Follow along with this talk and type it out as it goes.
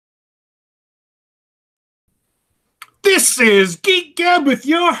This is Geek Gab with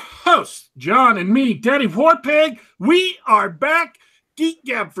your host, John, and me, Danny Warpeg. We are back. Geek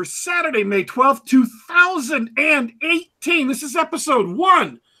Gab for Saturday, May 12th, 2018. This is episode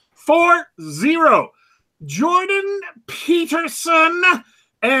 140. Jordan Peterson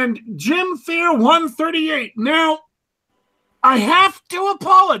and Jim Thier 138. Now, I have to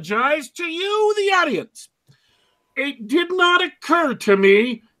apologize to you, the audience. It did not occur to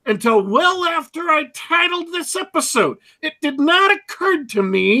me until well after I titled this episode. It did not occur to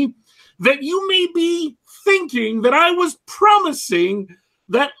me that you may be thinking that I was promising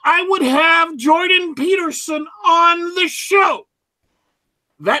that I would have Jordan Peterson on the show.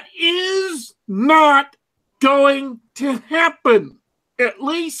 That is not going to happen, at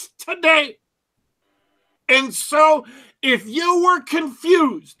least today. And so, if you were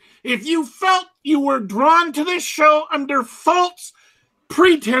confused, if you felt you were drawn to this show under false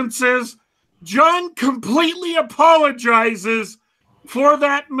pretenses, John completely apologizes for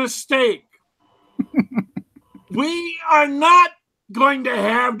that mistake. We are not going to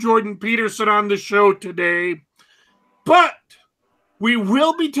have Jordan Peterson on the show today, but we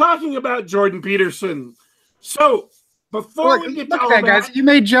will be talking about Jordan Peterson. So, before we get to all that, guys, you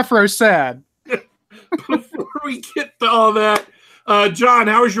made Jeffro sad. Before we get to all that, John,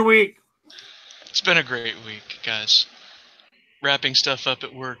 how was your week? It's been a great week, guys. Wrapping stuff up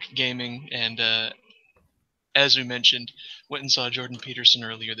at work, gaming, and as we mentioned, went and saw Jordan Peterson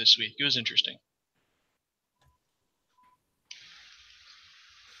earlier this week. It was interesting.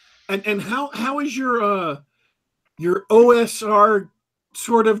 And how is your OSR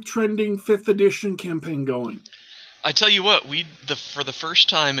sort of trending 5th edition campaign going? I tell you what, for the first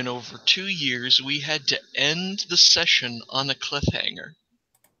time in over 2 years, we had to end the session on a cliffhanger,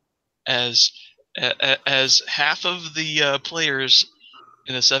 as half of the players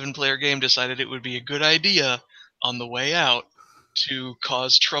in a 7-player game decided it would be a good idea on the way out to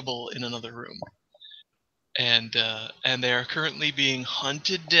cause trouble in another room, and they are currently being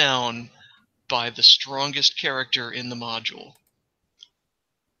hunted down by the strongest character in the module.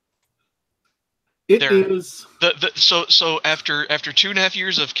 So after 2.5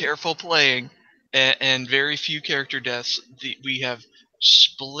 years of careful playing and very few character deaths, we have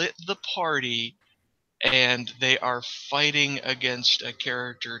split the party, and they are fighting against a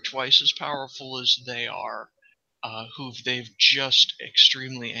character twice as powerful as they are, who they've just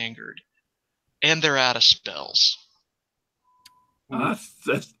extremely angered, and they're out of spells.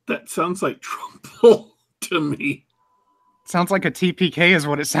 That sounds like trouble to me. Sounds like a TPK is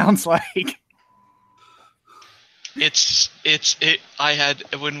what it sounds like.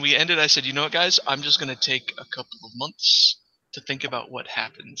 When we ended, I said, you know what, guys, I'm just going to take a couple of months to think about what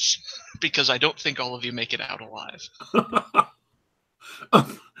happens, because I don't think all of you make it out alive.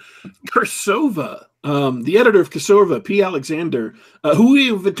 Korsova, the editor of Korsova, P. Alexander, who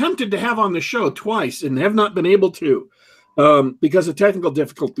we've attempted to have on the show twice and have not been able to because of technical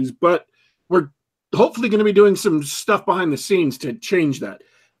difficulties, but we're hopefully going to be doing some stuff behind the scenes to change that.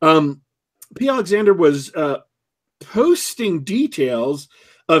 P. Alexander was posting details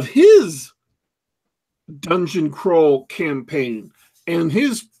of his dungeon crawl campaign, and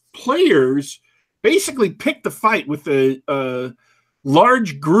his players basically picked the fight with a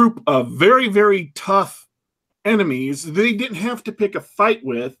large group of very, very tough enemies they didn't have to pick a fight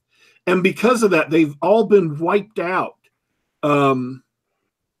with, and because of that, they've all been wiped out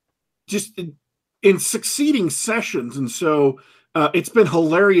just in succeeding sessions. And so it's been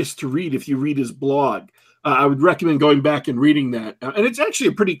hilarious to read if you read his blog. I would recommend going back and reading that. And it's actually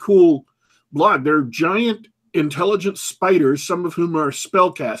a pretty cool blog. They're giant, intelligent spiders, some of whom are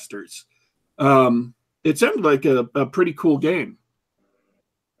spellcasters. It sounded like a pretty cool game.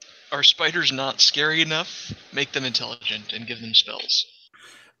 Are spiders not scary enough? Make them intelligent and give them spells.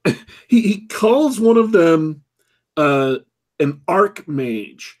 He calls one of them an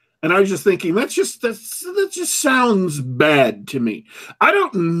archmage. And I was just thinking, that just sounds bad to me. I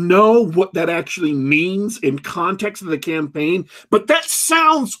don't know what that actually means in context of the campaign, but that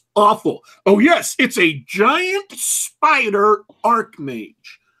sounds awful. Oh, yes, it's a giant spider archmage.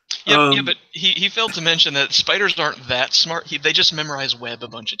 Yeah, but he failed to mention that spiders aren't that smart. They just memorize web a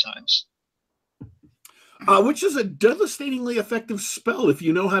bunch of times. Which is a devastatingly effective spell if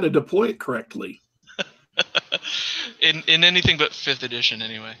you know how to deploy it correctly. in anything but 5th edition,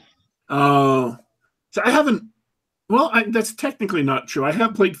 anyway. Oh, so I haven't. Well, that's technically not true. I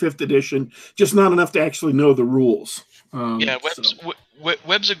have played 5th edition, just not enough to actually know the rules.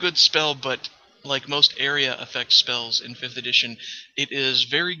 Web's a good spell, but like most area effect spells in 5th edition, it is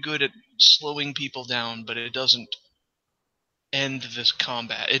very good at slowing people down, but it doesn't end this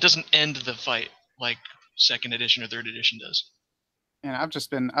combat. It doesn't end the fight like second edition or third edition does. And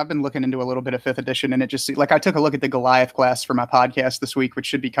I've been looking into a little bit of 5th edition, and it just like I took a look at the Goliath class for my podcast this week, which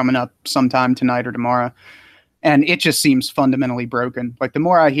should be coming up sometime tonight or tomorrow. And it just seems fundamentally broken. Like the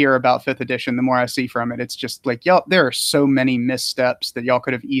more I hear about 5th edition, the more I see from it. It's just like, y'all, there are so many missteps that y'all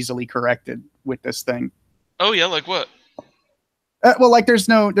could have easily corrected with this thing. Oh yeah, like what? Well, like there's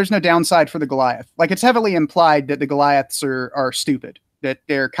no downside for the Goliath. Like it's heavily implied that the Goliaths are stupid, that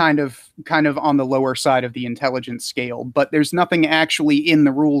they're kind of on the lower side of the intelligence scale, but there's nothing actually in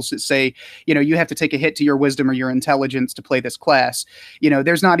the rules that say, you have to take a hit to your wisdom or your intelligence to play this class.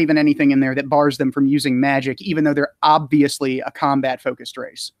 There's not even anything in there that bars them from using magic, even though they're obviously a combat focused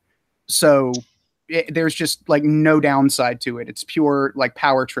race. So there's just like no downside to it. It's pure like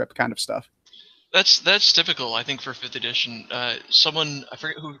power trip kind of stuff. That's typical, I think, for 5th edition. Someone, I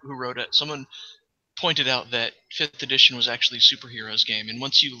forget who wrote it, someone pointed out that 5th edition was actually a superheroes game, and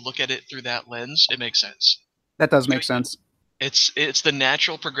once you look at it through that lens, it makes sense. That does make sense. It's the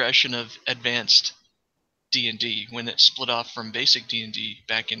natural progression of advanced D&D when it split off from basic D&D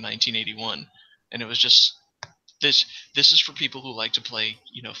back in 1981, and it was just this is for people who like to play,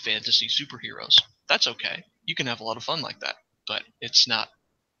 fantasy superheroes. That's okay. You can have a lot of fun like that, but it's not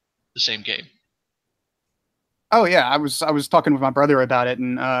the same game. Oh yeah, I was talking with my brother about it,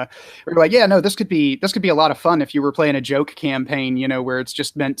 and we were like, yeah, no, this could be a lot of fun if you were playing a joke campaign, where it's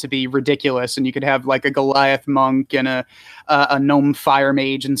just meant to be ridiculous, and you could have like a Goliath monk and a gnome fire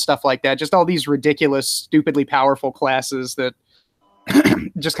mage and stuff like that. Just all these ridiculous, stupidly powerful classes that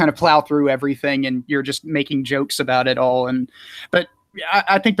just kind of plow through everything, and you're just making jokes about it all. But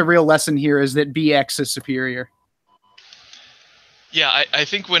I think the real lesson here is that BX is superior. Yeah, I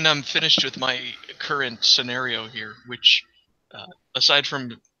think when I'm finished with my current scenario here, which, aside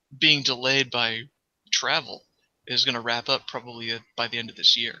from being delayed by travel, is going to wrap up probably by the end of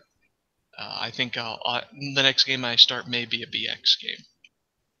this year. I think the next game I start may be a BX game.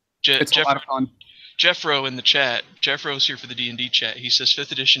 It's a lot of fun. Jeffro in the chat, Jeffro's here for the D&D chat. He says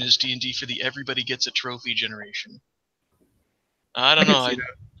 5th edition is D&D for the everybody gets a trophy generation. I don't know.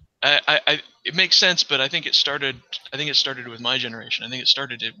 It makes sense, but I think it started with my generation. I think it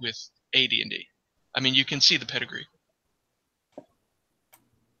started with AD&D. I mean, you can see the pedigree.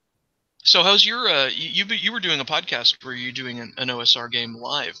 So, how's your you were doing a podcast where you're doing an OSR game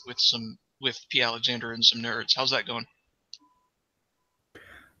live with P. Alexander and some nerds. How's that going?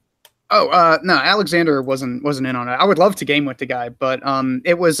 Oh, no, Alexander wasn't in on it. I would love to game with the guy, but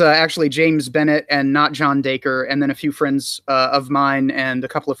it was actually James Bennett and not John Dacre, and then a few friends of mine and a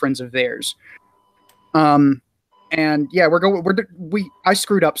couple of friends of theirs. And yeah, I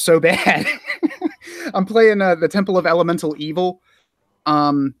screwed up so bad. I'm playing the Temple of Elemental Evil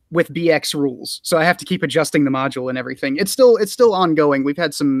with BX rules, so I have to keep adjusting the module and everything. It's still ongoing. We've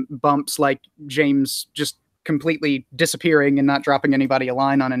had some bumps, like James just completely disappearing and not dropping anybody a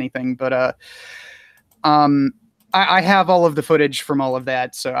line on anything, but I have all of the footage from all of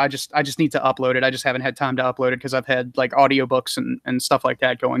that, so I just need to upload it. I just haven't had time to upload it because I've had like audiobooks and stuff like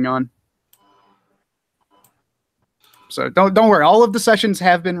that going on. So don't worry, all of the sessions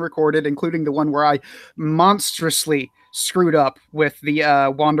have been recorded, including the one where I monstrously screwed up with the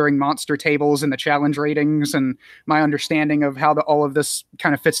wandering monster tables and the challenge ratings and my understanding of how all of this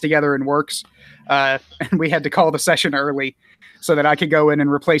kind of fits together and works. And we had to call the session early so that I could go in and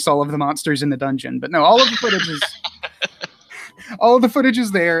replace all of the monsters in the dungeon. But no, all of the footage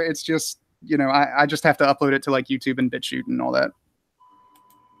is there. It's just, I just have to upload it to like YouTube and BitChute and all that.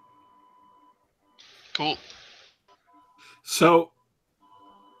 Cool. So,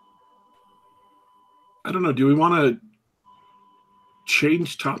 I don't know. Do we want to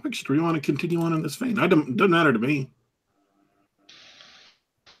change topics? Do we want to continue on in this vein? Doesn't matter to me.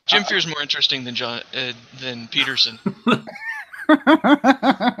 Jim Fear's more interesting than Peterson.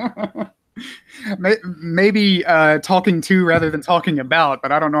 Maybe talking to rather than talking about,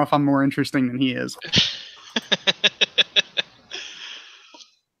 but I don't know if I'm more interesting than he is.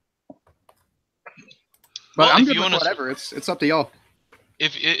 But well, I'm good with whatever. It's up to y'all.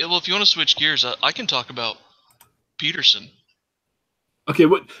 If you want to switch gears, I can talk about Peterson. Okay,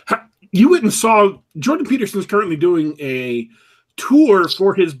 you went and saw Jordan Peterson is currently doing a tour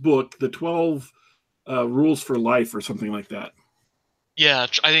for his book, The 12 Rules for Life, or something like that. Yeah,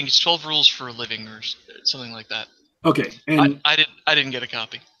 I think it's 12 Rules for a Living, or something like that. Okay, and I didn't get a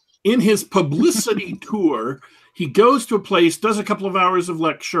copy. In his publicity tour, he goes to a place, does a couple of hours of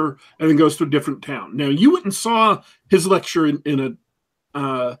lecture, and then goes to a different town. Now, you went and saw his lecture in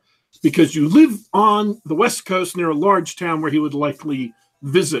a because you live on the West Coast near a large town where he would likely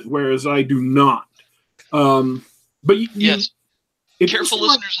visit, whereas I do not. But yes, careful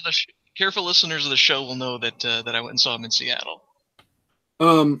listeners careful listeners of the show will know that that I went and saw him in Seattle.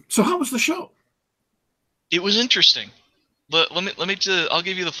 So how was the show? It was interesting. I'll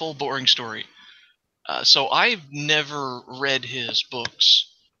give you the full boring story. So I've never read his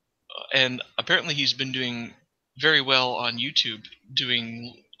books, and apparently he's been doing very well on YouTube,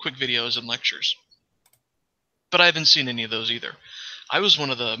 doing quick videos and lectures. But I haven't seen any of those either. I was one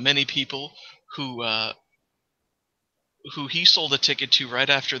of the many people who he sold a ticket to right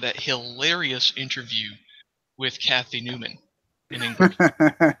after that hilarious interview with Kathy Newman in England.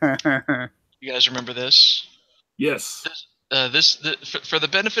 You guys remember this? Yes. For the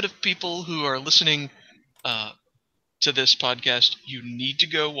benefit of people who are listening to this podcast, you need to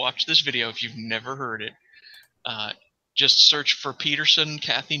go watch this video if you've never heard it. Just search for Peterson,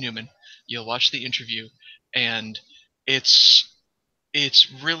 Kathy Newman. You'll watch the interview, and it's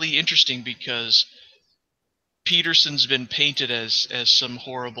really interesting because Peterson's been painted as some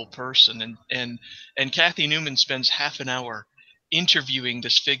horrible person, and Kathy Newman spends half an hour interviewing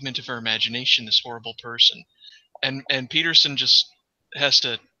this figment of her imagination, this horrible person, and Peterson just has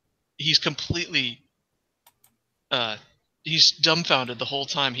to. He's completely. He's dumbfounded the whole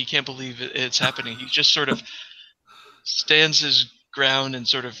time. He can't believe it's happening. He just sort of stands his ground and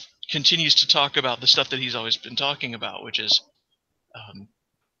sort of continues to talk about the stuff that he's always been talking about, which is,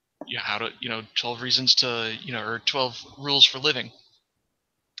 how to, 12 reasons to, or 12 rules for living.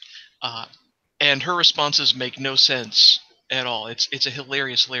 And her responses make no sense at all. It's a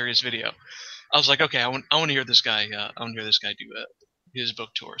hilarious video. I was like, okay, I want to hear this guy. I want to hear this guy do his book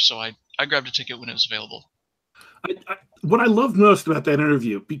tour. So I grabbed a ticket when it was available. What I loved most about that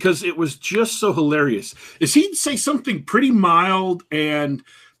interview, because it was just so hilarious, is he'd say something pretty mild and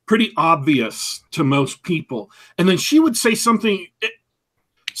pretty obvious to most people, and then she would say something.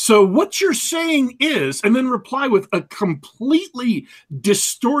 So what you're saying is, and then reply with a completely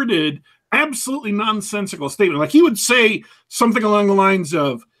distorted, absolutely nonsensical statement. Like he would say something along the lines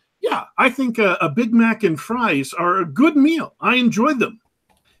of, "Yeah, I think a Big Mac and fries are a good meal. I enjoy them."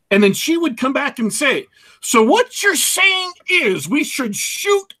 And then she would come back and say, "So what you're saying is we should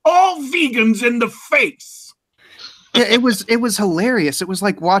shoot all vegans in the face." It was hilarious. It was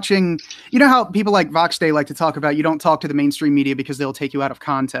like watching, how people like Vox Day like to talk about, you don't talk to the mainstream media because they'll take you out of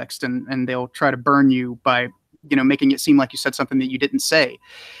context and they'll try to burn you by, making it seem like you said something that you didn't say.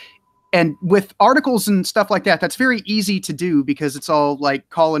 And with articles and stuff like that, that's very easy to do because it's all like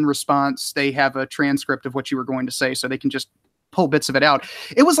call and response. They have a transcript of what you were going to say, so they can just pull bits of it out.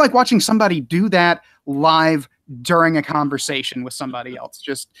 It was like watching somebody do that live during a conversation with somebody else.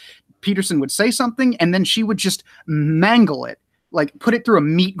 Just Peterson would say something and then she would just mangle it, like put it through a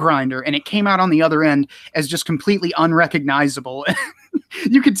meat grinder, and it came out on the other end as just completely unrecognizable.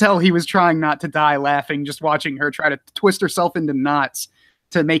 You could tell he was trying not to die laughing, just watching her try to twist herself into knots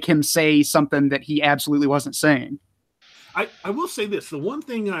to make him say something that he absolutely wasn't saying. I will say this. The one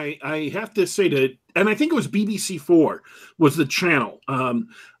thing I have to say to, and I think it was BBC4 was the channel.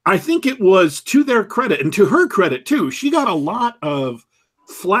 I think it was to their credit and to her credit too. She got a lot of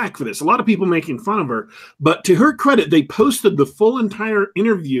flack for this. A lot of people making fun of her, but to her credit, they posted the full entire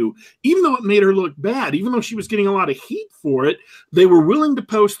interview, even though it made her look bad, even though she was getting a lot of heat for it. They were willing to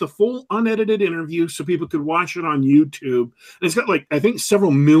post the full unedited interview so people could watch it on YouTube. And it's got I think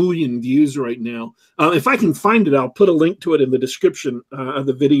several million views right now. If I can find it, I'll put a link to it in the description of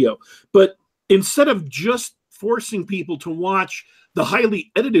the video. But instead of just forcing people to watch the highly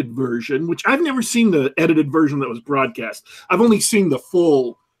edited version, which I've never seen the edited version that was broadcast. I've only seen the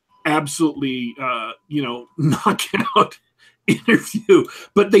full, absolutely, knockout interview.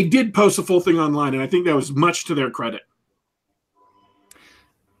 But they did post the full thing online, and I think that was much to their credit.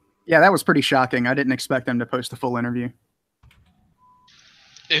 Yeah, that was pretty shocking. I didn't expect them to post the full interview.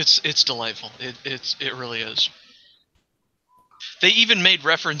 It's delightful. It really is. They even made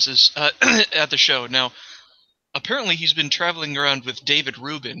references at the show. Now, apparently he's been traveling around with David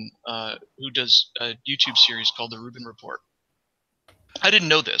Rubin, who does a YouTube series called The Rubin Report. I didn't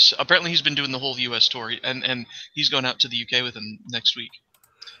know this. Apparently he's been doing the whole U.S. tour, and he's going out to the U.K. with him next week.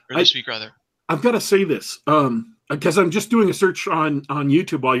 Or this week, rather. I've got to say this, because I'm just doing a search on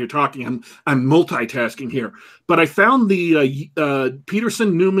YouTube while you're talking. I'm multitasking here. But I found the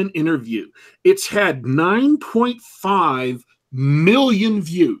Peterson-Newman interview. It's had 9.5 million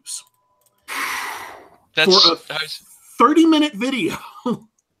views. That's for a 30-minute video.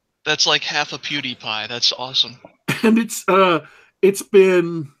 That's like half a PewDiePie. That's awesome. And it's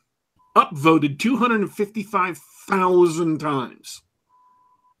been upvoted 255,000 times.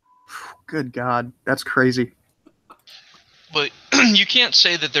 Good God, that's crazy. But you can't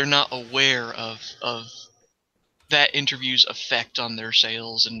say that they're not aware of that interview's effect on their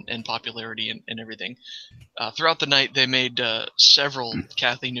sales and popularity and everything. Throughout the night, they made several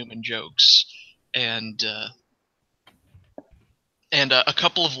Kathy Newman jokes and a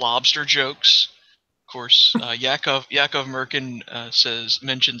couple of lobster jokes. Of course, Yakov Merkin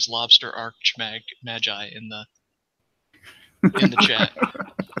mentions lobster magi in the chat.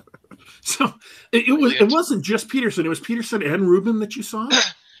 So it wasn't just Peterson; it was Peterson and Rubin that you saw.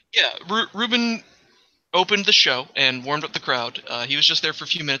 Yeah, Rubin opened the show and warmed up the crowd. He was just there for a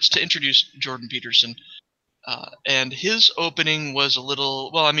few minutes to introduce Jordan Peterson, and his opening was a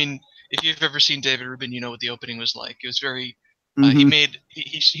little. Well, I mean, if you've ever seen David Rubin, you know what the opening was like. It was very.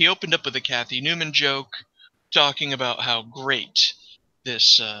 He opened up with a Kathy Newman joke, talking about how great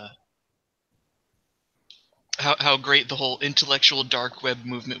this. How great the whole intellectual dark web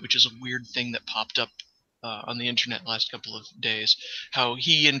movement, which is a weird thing that popped up on the internet last couple of days, how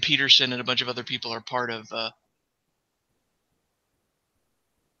he and Peterson and a bunch of other people are part of the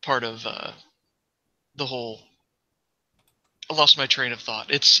whole. I lost my train of thought.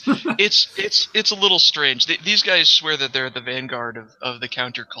 It's a little strange. These guys swear that they're the vanguard of the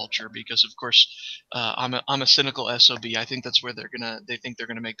counterculture because, of course, I'm a cynical SOB. I think that's where they think they're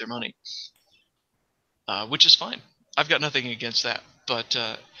gonna make their money, which is fine. I've got nothing against that. But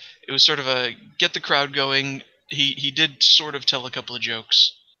it was sort of a get the crowd going. He did sort of tell a couple of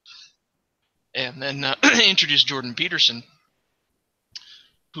jokes, and then introduced Jordan Peterson,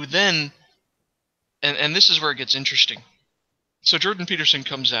 who then, and this is where it gets interesting. So Jordan Peterson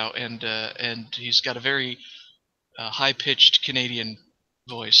comes out and he's got a very high-pitched Canadian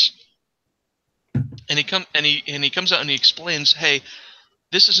voice, and he comes out and he explains, "Hey,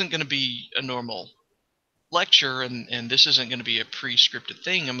 this isn't going to be a normal lecture, and this isn't going to be a pre-scripted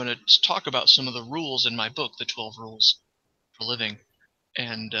thing. I'm going to talk about some of the rules in my book, The 12 Rules for Living,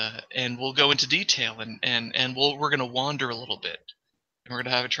 and we'll go into detail, and we're going to wander a little bit, and we're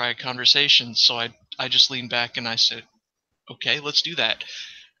going to try a conversation." So I just leaned back and I said, "Okay, let's do that."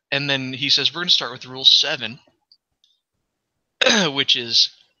 And then he says, "We're going to start with Rule 7, which is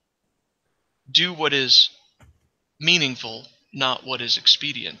do what is meaningful, not what is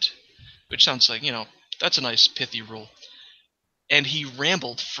expedient," which sounds like, that's a nice pithy rule. And he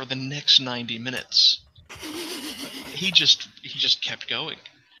rambled for the next 90 minutes. He just kept going.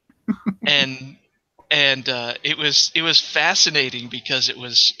 And it was fascinating because it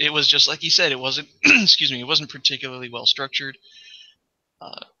was just like he said, it wasn't it wasn't particularly well structured,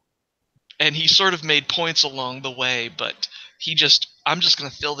 and he sort of made points along the way, but I'm just going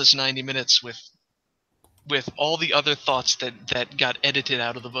to fill this 90 minutes with all the other thoughts that got edited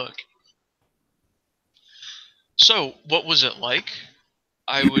out of the book. So what was it like?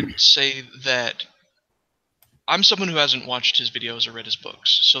 I would say that I'm someone who hasn't watched his videos or read his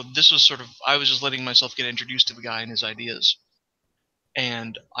books, so this was I was just letting myself get introduced to the guy and his ideas.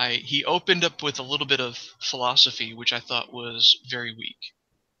 And he opened up with a little bit of philosophy, which I thought was very weak.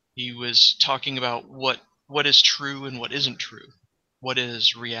 He was talking about what is true and what isn't true, what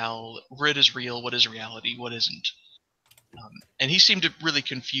is real, what is reality, what isn't. And he seemed really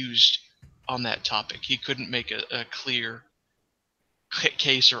confused on that topic. He couldn't make a clear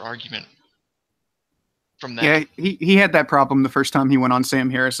case or argument from that. Yeah, he had that problem the first time he went on Sam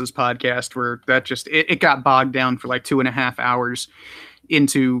Harris's podcast, where that just it got bogged down for like 2.5 hours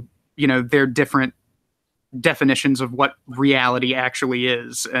into their different definitions of what reality actually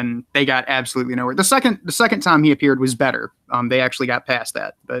is, and they got absolutely nowhere. The second time he appeared was better. They actually got past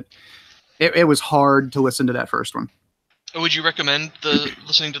that, but it was hard to listen to that first one. Would you recommend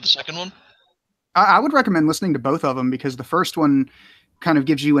listening to the second one? I would recommend listening to both of them, because the first one kind of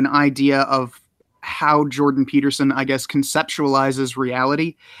gives you an idea of how Jordan Peterson, I guess, conceptualizes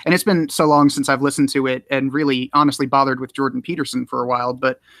reality. And it's been so long since I've listened to it and really honestly bothered with Jordan Peterson for a while.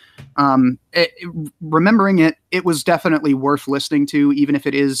 But remembering it was definitely worth listening to, even if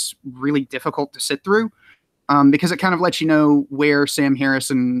it is really difficult to sit through, because it kind of lets you know where Sam Harris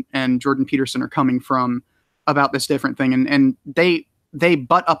and Jordan Peterson are coming from about this different thing. And they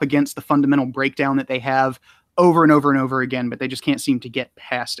butt up against the fundamental breakdown that they have over and over and over again, but they just can't seem to get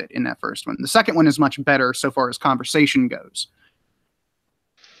past it in that first one. The second one is much better so far as conversation goes.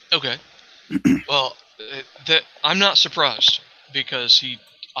 Okay. Well, I'm not surprised, because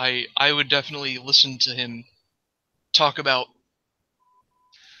I would definitely listen to him talk about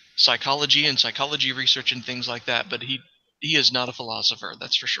psychology and psychology research and things like that, but he is not a philosopher,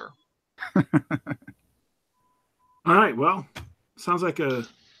 that's for sure. All right, well, sounds like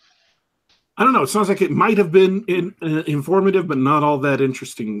I don't know. It sounds like it might have been informative, but not all that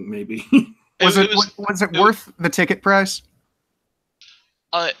interesting, maybe. Was it worth the ticket price?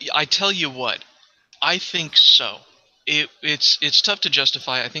 I tell you what, I think so. It's tough to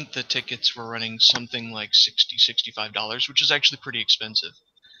justify. I think the tickets were running something like $65, which is actually pretty expensive.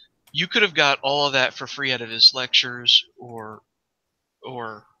 You could have got all of that for free out of his lectures or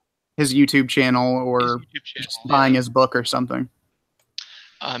his YouTube channel, or his YouTube channel, just buying his book or something.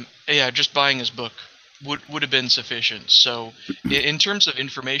 Yeah, just buying his book would have been sufficient. So, in terms of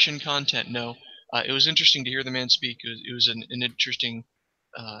information content, no. It was interesting to hear the man speak. It was an interesting.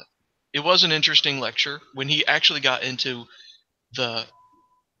 It was an interesting lecture when he actually got into the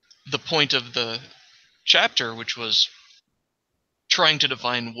point of the chapter, which was trying to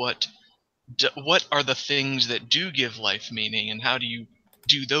define what are the things that do give life meaning, and how do you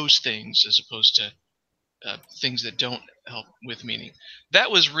do those things as opposed to things that don't help with meaning.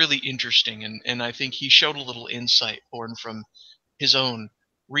 That was really interesting, and I think he showed a little insight born from his own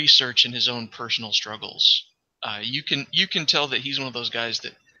research and his own personal struggles. You can tell that he's one of those guys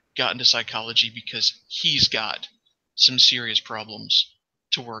that got into psychology because he's got some serious problems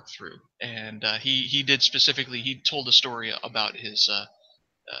to work through, and he did specifically. He told a story about his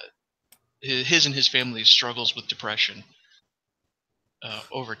and his family's struggles with depression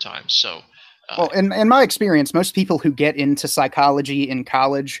over time. So, well, in my experience, most people who get into psychology in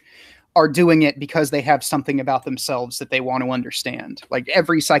college are doing it because they have something about themselves that they want to understand. Like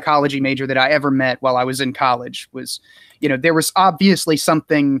every psychology major that I ever met while I was in college was, there was obviously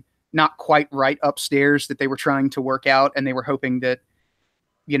something not quite right upstairs that they were trying to work out, and they were hoping that,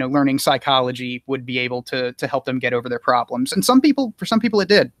 learning psychology would be able to help them get over their problems. And for some people it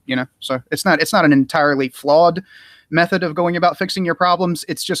did, so it's not an entirely flawed method of going about fixing your problems.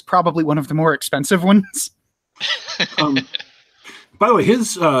 It's just probably one of the more expensive ones. By the way,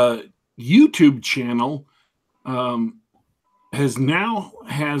 his YouTube channel has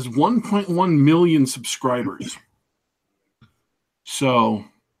 1.1 million subscribers. So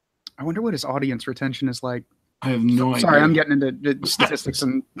I wonder what his audience retention is like. I have no idea. Sorry, I'm getting into statistics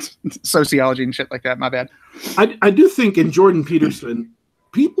and sociology and shit like that. My bad. I do think in Jordan Peterson,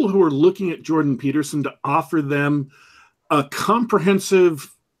 people who are looking at Jordan Peterson to offer them a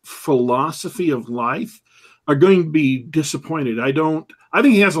comprehensive philosophy of life are going to be disappointed. I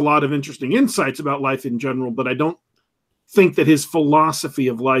think he has a lot of interesting insights about life in general, but I don't think that his philosophy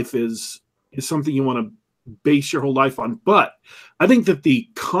of life is something you want to base your whole life on. But I think that the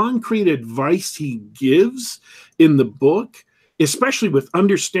concrete advice he gives in the book, especially with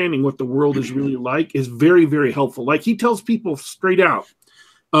understanding what the world is really like, is very, very helpful. Like he tells people straight out,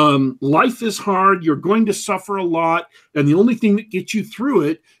 life is hard, you're going to suffer a lot, and the only thing that gets you through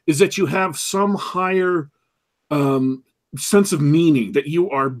it is that you have some higher sense of meaning that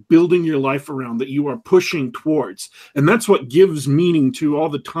you are building your life around, that you are pushing towards. And that's what gives meaning to all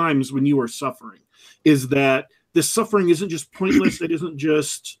the times when you are suffering, is that this suffering isn't just pointless, it isn't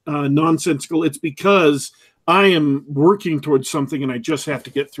just nonsensical, it's because I am working towards something and I just have to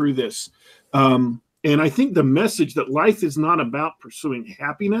get through this. And I think the message that life is not about pursuing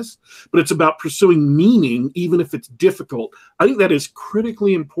happiness, but it's about pursuing meaning, even if it's difficult. I think that is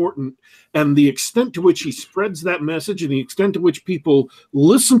critically important. And the extent to which he spreads that message and the extent to which people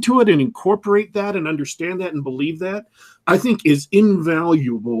listen to it and incorporate that and understand that and believe that, I think is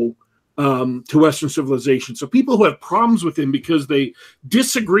invaluable to Western civilization. So people who have problems with him because they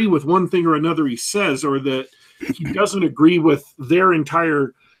disagree with one thing or another he says, or that he doesn't agree with their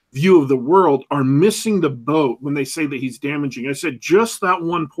entire view of the world, are missing the boat when they say that he's damaging. I said just that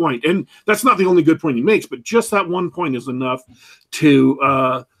one point, and that's not the only good point he makes, but just that one point is enough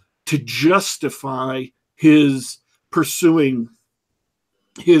to justify his pursuing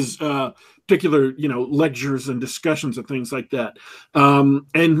his particular, lectures and discussions and things like that.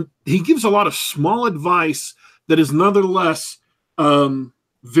 And he gives a lot of small advice that is nonetheless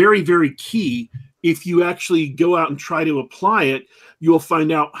very, very key. If you actually go out and try to apply it, you'll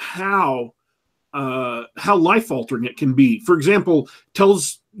find out how life altering it can be. For example,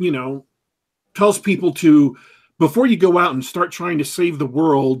 tells people to, before you go out and start trying to save the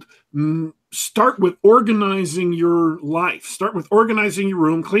world, start with organizing your life. Start with organizing your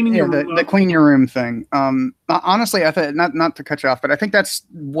room, cleaning your room. The clean your room thing. Honestly, I thought, not to cut you off, but I think that's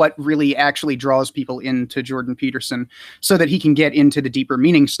what really actually draws people into Jordan Peterson, so that he can get into the deeper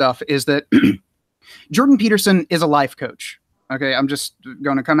meaning stuff, is that Jordan Peterson is a life coach. Okay, I'm just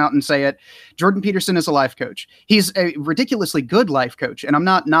going to come out and say it. Jordan Peterson is a life coach. He's a ridiculously good life coach, and I'm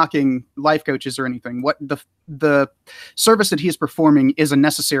not knocking life coaches or anything. What the service that he is performing is a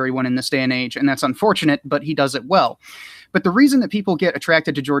necessary one in this day and age, and that's unfortunate, but he does it well. But the reason that people get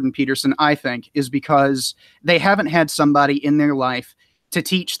attracted to Jordan Peterson, I think, is because they haven't had somebody in their life to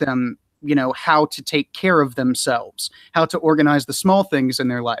teach them how to take care of themselves, how to organize the small things in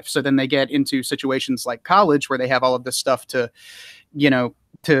their life. So then they get into situations like college where they have all of this stuff to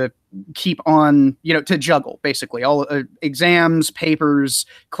keep on, to juggle, basically all exams, papers,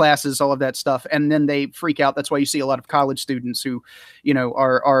 classes, all of that stuff. And then they freak out. That's why you see a lot of college students who,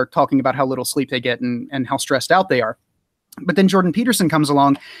 are talking about how little sleep they get and how stressed out they are. But then Jordan Peterson comes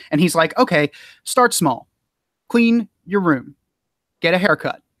along and he's like, okay, start small, clean your room, get a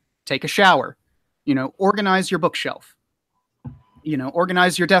haircut, take a shower, organize your bookshelf,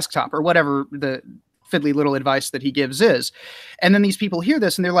 organize your desktop, or whatever the fiddly little advice that he gives is. And then these people hear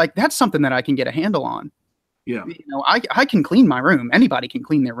this and they're like, that's something that I can get a handle on. Yeah. I can clean my room. Anybody can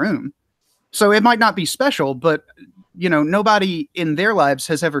clean their room. So it might not be special, but nobody in their lives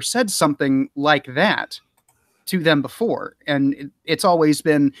has ever said something like that to them before. And it's always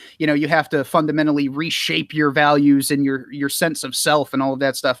been, you have to fundamentally reshape your values and your sense of self and all of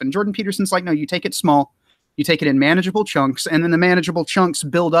that stuff. And Jordan Peterson's like, no, you take it small, you take it in manageable chunks, and then the manageable chunks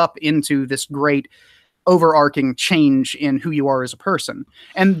build up into this great overarching change in who you are as a person.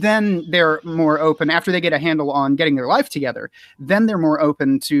 And then they're more open after they get a handle on getting their life together. Then they're more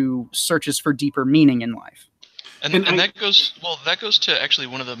open to searches for deeper meaning in life. And that goes to actually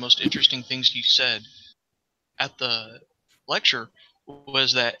one of the most interesting things you said at the lecture,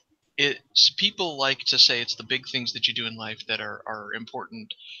 was that people like to say it's the big things that you do in life that are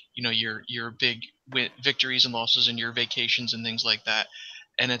important. Your big victories and losses and your vacations and things like that.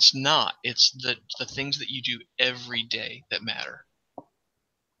 And it's not. It's the things that you do every day that matter.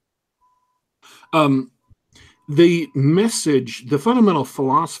 The message, the fundamental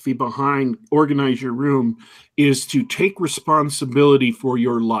philosophy behind Organize Your Room is to take responsibility for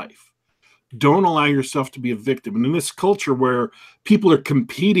your life. Don't allow yourself to be a victim. And in this culture where people are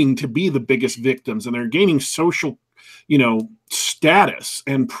competing to be the biggest victims and they're gaining social, status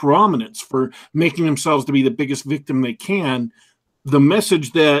and prominence for making themselves to be the biggest victim they can, the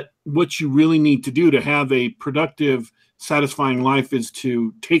message that what you really need to do to have a productive, satisfying life is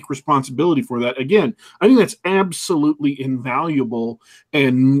to take responsibility for that. Again, I think that's absolutely invaluable.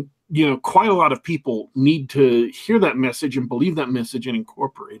 And, quite a lot of people need to hear that message and believe that message and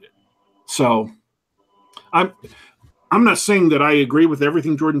incorporate it. So I'm not saying that I agree with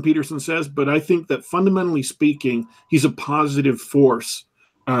everything Jordan Peterson says, but I think that fundamentally speaking, he's a positive force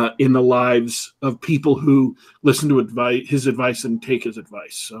in the lives of people who listen to his advice and take his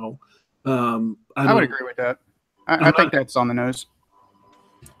advice. So I would agree with that. I think that's on the nose.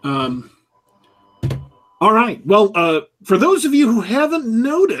 All right. Well, for those of you who haven't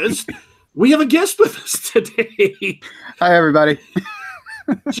noticed, we have a guest with us today. Hi, everybody.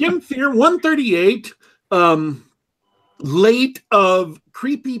 Jim Fear, 138, late of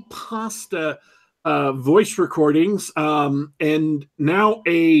creepypasta voice recordings, and now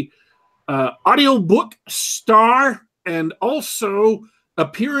a audiobook star, and also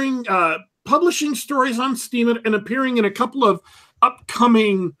appearing, publishing stories on Steemit, and appearing in a couple of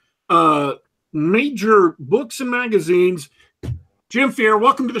upcoming major books and magazines. Jim Fear,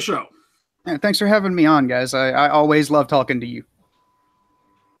 welcome to the show. Yeah, thanks for having me on, guys. I always love talking to you.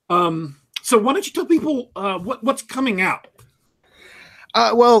 So why don't you tell people what's coming out?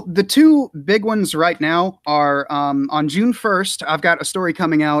 Well, the two big ones right now are on June 1st, I've got a story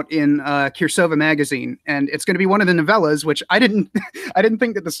coming out in Kirsova magazine, and it's going to be one of the novellas, which I didn't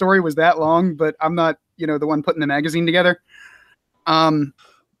think that the story was that long, but I'm not, the one putting the magazine together.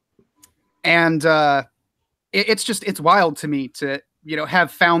 It's wild to me to,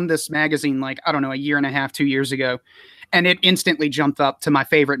 have found this magazine like, I don't know, a year and a half, 2 years ago. And it instantly jumped up to my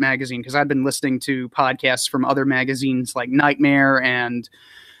favorite magazine because I'd been listening to podcasts from other magazines like Nightmare and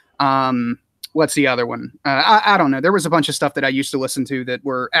what's the other one? I don't know. There was a bunch of stuff that I used to listen to that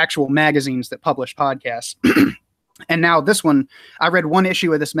were actual magazines that published podcasts. And now this one, I read one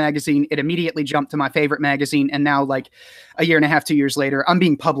issue of this magazine. It immediately jumped to my favorite magazine. And now, like a year and a half, 2 years later, I'm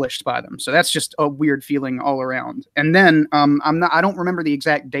being published by them. So that's just a weird feeling all around. And then I don't remember the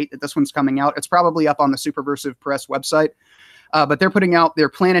exact date that this one's coming out. It's probably up on the Superversive Press website. But they're putting out their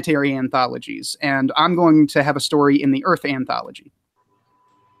planetary anthologies. And I'm going to have a story in the Earth anthology.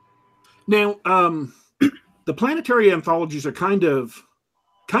 Now, the planetary anthologies are kind of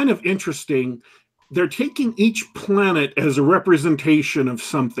interesting. They're taking each planet as a representation of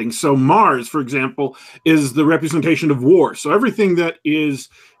something. So Mars, for example, is the representation of war. So everything that is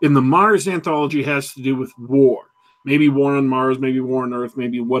in the Mars anthology has to do with war. Maybe war on Mars, maybe war on Earth,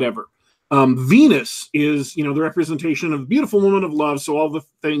 maybe whatever. Venus is, the representation of beautiful woman of love. So all the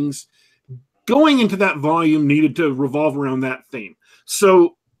things going into that volume needed to revolve around that theme.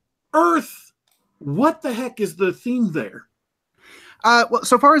 So Earth, what the heck is the theme there? Well,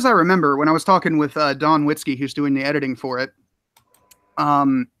 so far as I remember, when I was talking with Dawn Witzke, who's doing the editing for it,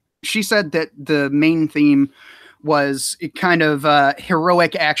 she said that the main theme was kind of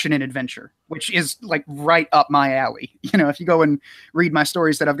heroic action and adventure, which is like right up my alley. You know, if you go and read my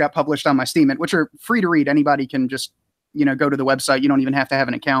stories that I've got published on my Steemit, which are free to read, anybody can just, you know, go to the website. You don't even have to have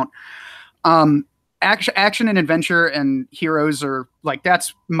an account. Action and adventure and heroes are like,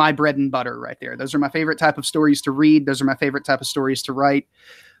 that's my bread and butter right there. Those are my favorite type of stories to read. Those are my favorite type of stories to write.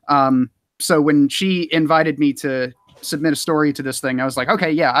 So when she invited me to submit a story to this thing, I was like,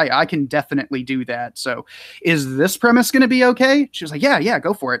 okay, yeah, I can definitely do that. So is this premise going to be okay? She was like, yeah,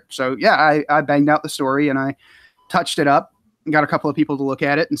 go for it. So yeah, I banged out the story and I touched it up and got a couple of people to look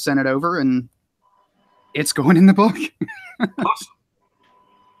at it and sent it over, and it's going in the book.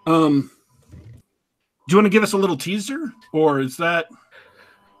 Awesome. Do you want to give us a little teaser, or is that?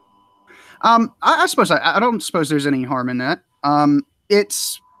 I suppose I don't suppose there's any harm in that.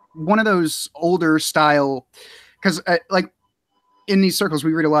 It's one of those older style, because like in these circles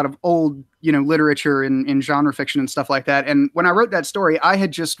we read a lot of old, you know, literature in genre fiction and stuff like that. And when I wrote that story, I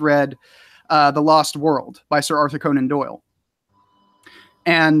had just read The Lost World by Sir Arthur Conan Doyle,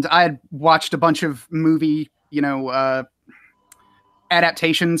 and I had watched a bunch of movie, you know,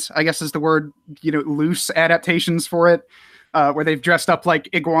 adaptations, I guess is the word, you know, loose adaptations for it, where they've dressed up like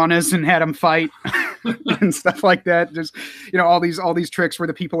iguanas and had them fight and stuff like that. Just, you know, all these tricks where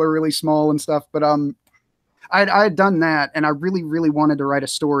the people are really small and stuff. But I had done that, and I really, really wanted to write a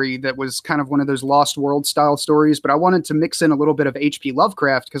story that was kind of one of those Lost World style stories, but I wanted to mix in a little bit of H.P.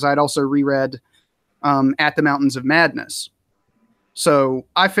 Lovecraft because I'd also reread At the Mountains of Madness. So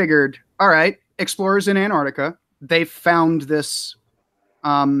I figured, all right, explorers in Antarctica, they found this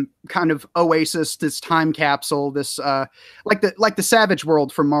kind of oasis, this time capsule, this like the Savage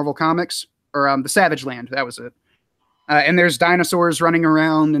World from Marvel Comics, or the Savage Land, that was it. And there's dinosaurs running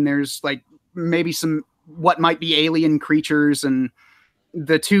around, and there's like maybe some what might be alien creatures, and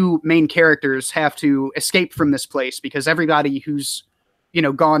the two main characters have to escape from this place because everybody who's, you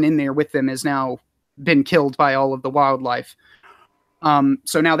know, gone in there with them has now been killed by all of the wildlife.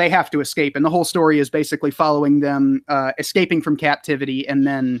 So now they have to escape, and the whole story is basically following them, escaping from captivity and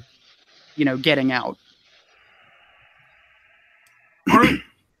then, you know, getting out. All right.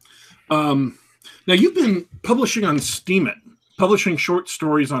 Now you've been publishing on Steemit, publishing short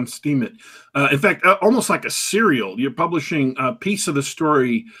stories on Steemit. In fact, almost like a serial. You're publishing a piece of the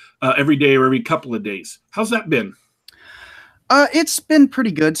story every day or every couple of days. How's that been? It's been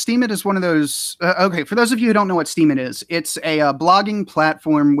pretty good. Steemit is one of those. Okay, for those of you who don't know what Steemit is, it's a blogging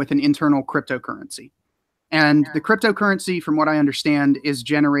platform with an internal cryptocurrency. And the cryptocurrency, from what I understand, is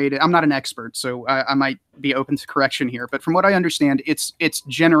generated. I'm not an expert, so I might be open to correction here. But from what I understand, it's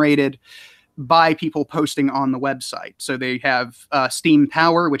generated by people posting on the website. So they have Steam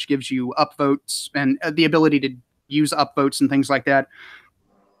Power, which gives you upvotes and the ability to use upvotes and things like that.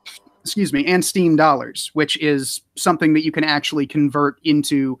 Excuse me, and Steam Dollars, which is something that you can actually convert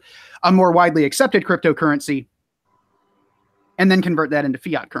into a more widely accepted cryptocurrency and then convert that into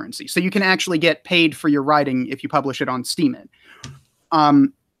fiat currency. So you can actually get paid for your writing if you publish it on Steemit.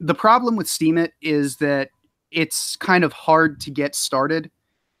 The problem with Steemit is that it's kind of hard to get started.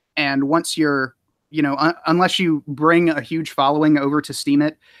 And once you're, you know, unless you bring a huge following over to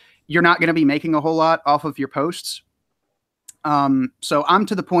Steemit, you're not going to be making a whole lot off of your posts. So I'm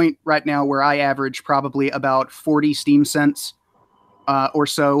to the point right now where I average probably about 40 Steam cents or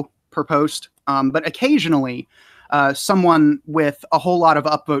so per post. But occasionally someone with a whole lot of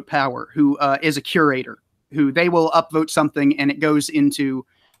upvote power who is a curator, who they will upvote something and it goes into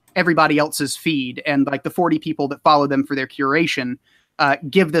everybody else's feed. And like the 40 people that follow them for their curation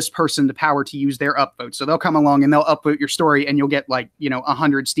give this person the power to use their upvote. So they'll come along and they'll upvote your story and you'll get like, you know,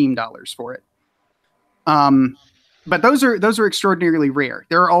 100 Steam dollars for it. But those are extraordinarily rare.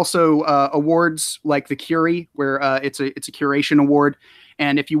 There are also awards like the Curie, where it's a curation award,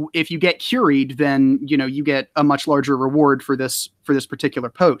 and if you get curied, then you know you get a much larger reward for this particular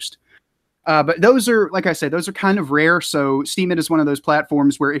post. But those are, like I said, those are kind of rare. So Steemit is one of those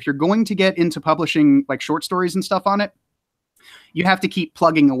platforms where if you're going to get into publishing like short stories and stuff on it, you have to keep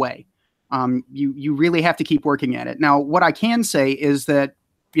plugging away. You really have to keep working at it. Now, what I can say is that,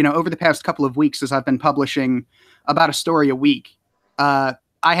 you know, over the past couple of weeks, as I've been publishing about a story a week, I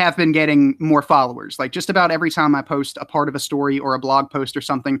have been getting more followers. Like just about every time I post a part of a story or a blog post or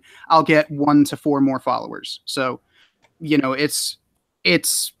something, I'll get 1 to 4 more followers. So, you know, it's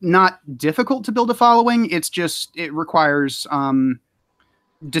not difficult to build a following. It's just, it requires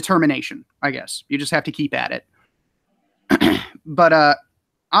determination, I guess. You just have to keep at it. But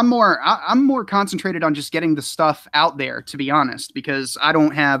I'm more concentrated on just getting the stuff out there, to be honest, because I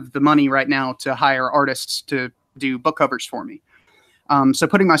don't have the money right now to hire artists to do book covers for me. So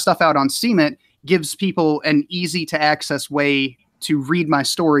putting my stuff out on Steemit gives people an easy to access way to read my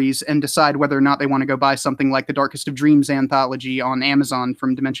stories and decide whether or not they want to go buy something like the Darkest of Dreams anthology on Amazon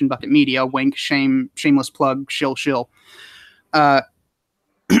from Dimension Bucket Media. Wink, shameless plug, shill.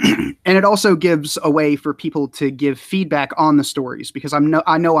 And it also gives a way for people to give feedback on the stories, because I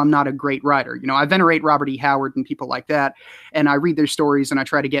know I'm not a great writer. You know, I venerate Robert E. Howard and people like that, and I read their stories and I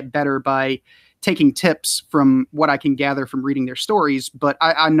try to get better by taking tips from what I can gather from reading their stories. But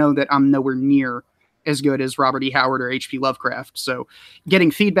I know that I'm nowhere near as good as Robert E. Howard or H.P. Lovecraft. So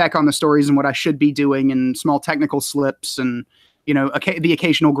getting feedback on the stories and what I should be doing, and small technical slips, and, you know, the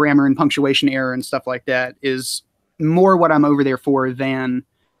occasional grammar and punctuation error and stuff like that is more what I'm over there for than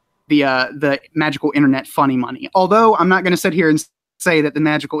the magical internet funny money. Although I'm not going to sit here and say that the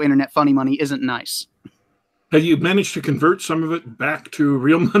magical internet funny money isn't nice. Have you managed to convert some of it back to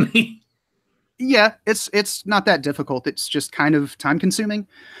real money? Yeah, it's not that difficult. It's just kind of time consuming,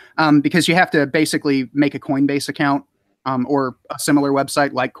 because you have to basically make a Coinbase account, or a similar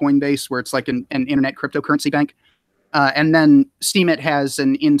website like Coinbase, where it's like an internet cryptocurrency bank. And then Steemit has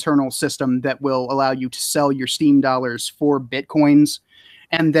an internal system that will allow you to sell your Steam dollars for Bitcoins.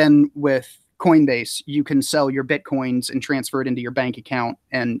 And then with Coinbase, you can sell your Bitcoins and transfer it into your bank account,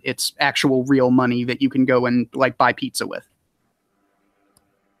 and it's actual real money that you can go and like buy pizza with.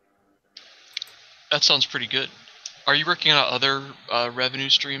 That sounds pretty good. Are you working on other revenue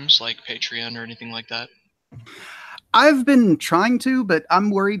streams like Patreon or anything like that? I've been trying to, but I'm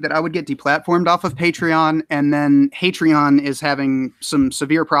worried that I would get deplatformed off of Patreon, and then Patreon is having some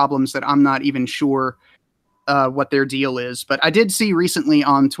severe problems that I'm not even sure what their deal is. But I did see recently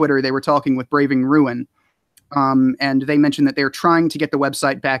on Twitter they were talking with Braving Ruin, and they mentioned that they're trying to get the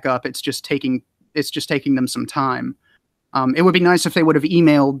website back up. It's just taking them some time. It would be nice if they would have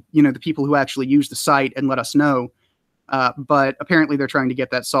emailed, you know, the people who actually use the site and let us know. But apparently they're trying to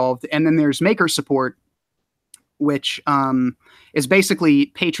get that solved. And then there's Maker Support, which is basically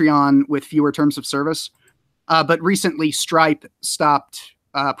Patreon with fewer terms of service. But recently Stripe stopped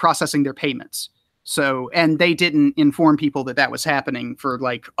processing their payments. So, and they didn't inform people that that was happening for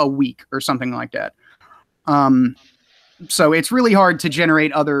like a week or something like that. So it's really hard to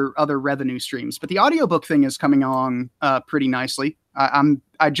generate other revenue streams. But the audiobook thing is coming along pretty nicely.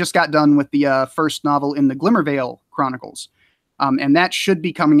 I just got done with the first novel in the Glimmervale Chronicles. And that should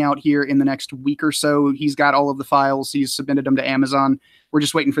be coming out here in the next week or so. He's got all of the files. He's submitted them to Amazon. We're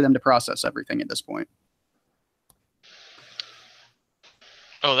just waiting for them to process everything at this point.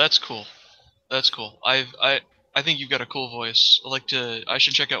 Oh, that's cool. That's cool. I think you've got a cool voice. I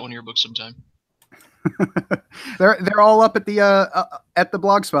should check out one of your books sometime. They're all up at the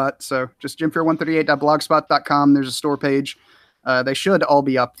Blogspot. So just jimfair138.blogspot.com. There's a store page. They should all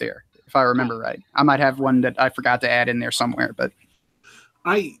be up there, if I remember right. I might have one that I forgot to add in there somewhere, but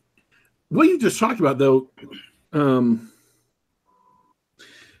what you just talked about though,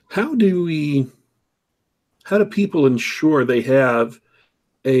 how do people ensure they have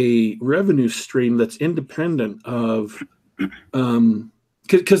a revenue stream that's independent of,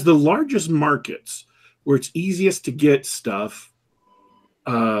 because the largest markets where it's easiest to get stuff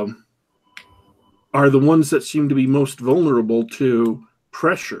are the ones that seem to be most vulnerable to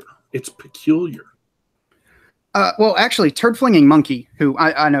pressure. It's peculiar. Well, actually, Turd Flinging Monkey, who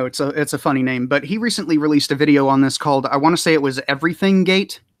I know it's a funny name, but he recently released a video on this called, I want to say it was Everything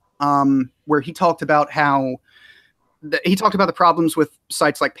Gate, where he talked about the problems with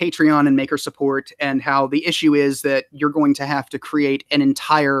sites like Patreon and Maker Support, and how the issue is that you're going to have to create an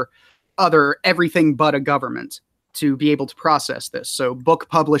entire other everything but a government to be able to process this. So book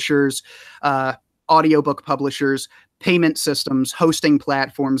publishers, audiobook publishers, payment systems, hosting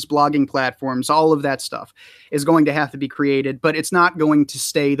platforms, blogging platforms, all of that stuff is going to have to be created, but it's not going to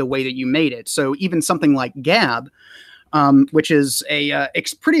stay the way that you made it. So even something like Gab, which is a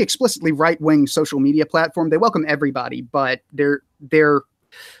pretty explicitly right-wing social media platform. They welcome everybody, but their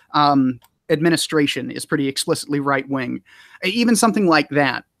administration is pretty explicitly right-wing. Even something like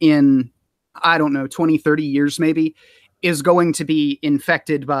that in, I don't know, 20, 30 years maybe, is going to be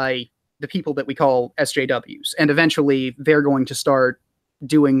infected by the people that we call SJWs. And eventually they're going to start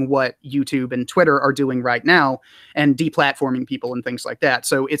doing what YouTube and Twitter are doing right now and deplatforming people and things like that.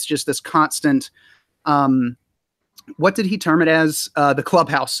 So it's just this constant... what did he term it as? The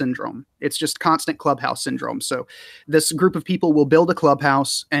clubhouse syndrome. It's just constant clubhouse syndrome. So this group of people will build a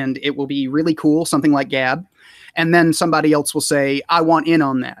clubhouse and it will be really cool, something like Gab. And then somebody else will say, I want in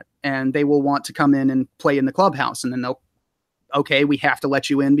on that. And they will want to come in and play in the clubhouse. And then they'll okay, we have to let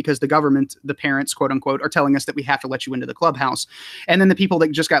you in because the government, the parents, quote unquote, are telling us that we have to let you into the clubhouse. And then the people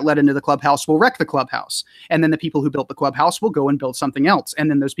that just got let into the clubhouse will wreck the clubhouse. And then the people who built the clubhouse will go and build something else. And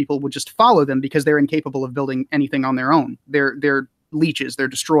then those people will just follow them because they're incapable of building anything on their own. They're leeches, they're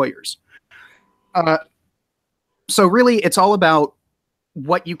destroyers. So really, it's all about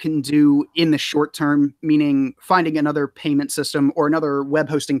what you can do in the short term, meaning finding another payment system or another web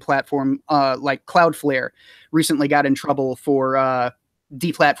hosting platform like Cloudflare recently got in trouble for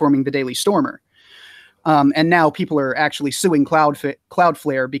deplatforming the Daily Stormer. And now people are actually suing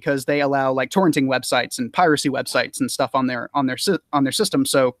Cloudflare because they allow like torrenting websites and piracy websites and stuff on their system.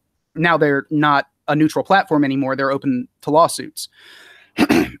 So now they're not a neutral platform anymore. They're open to lawsuits.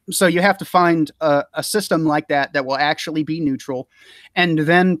 So you have to find a system like that that will actually be neutral, and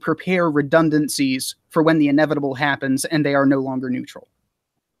then prepare redundancies for when the inevitable happens and they are no longer neutral.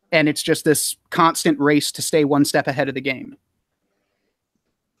 And it's just this constant race to stay one step ahead of the game.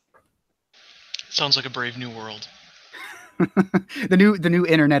 Sounds like a brave new world. The new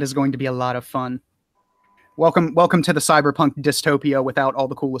internet is going to be a lot of fun. Welcome to the cyberpunk dystopia without all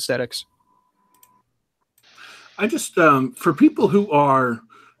the cool aesthetics. I just, for people who are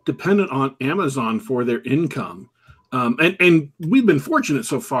dependent on Amazon for their income, and we've been fortunate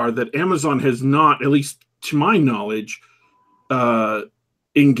so far that Amazon has not, at least to my knowledge,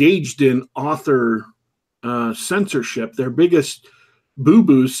 engaged in author censorship. Their biggest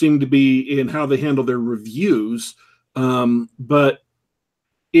boo-boos seem to be in how they handle their reviews. But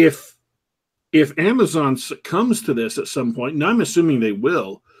if Amazon succumbs to this at some point, and I'm assuming they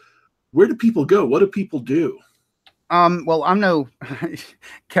will, where do people go? What do people do? Well, I'm no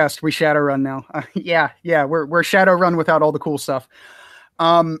cast. We Shadowrun now. Yeah, we're Shadowrun without all the cool stuff.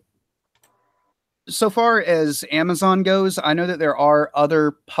 So far as Amazon goes, I know that there are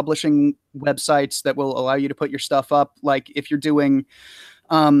other publishing websites that will allow you to put your stuff up. Like if you're doing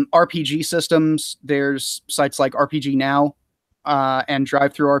RPG systems, there's sites like RPG Now and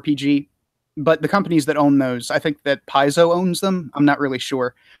DriveThruRPG. But the companies that own those, I think that Paizo owns them. I'm not really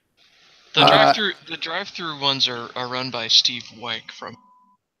sure. The drive-through ones are run by Steve Wyke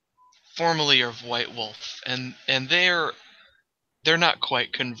formerly of White Wolf, and they're not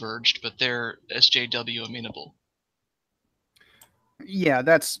quite converged, but they're SJW amenable. Yeah,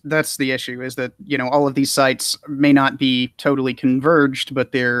 that's the issue, is that, you know, all of these sites may not be totally converged,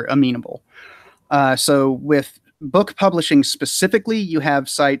 but they're amenable. So with book publishing specifically, you have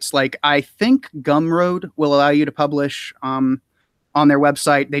sites like, I think Gumroad will allow you to publish on their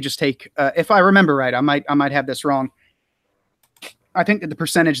website. They just take, if I remember right, I might have this wrong. I think that the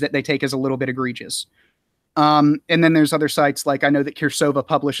percentage that they take is a little bit egregious. And then there's other sites like, I know that Kirsova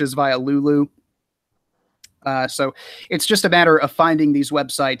publishes via Lulu. So it's just a matter of finding these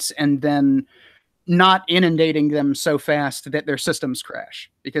websites and then not inundating them so fast that their systems crash,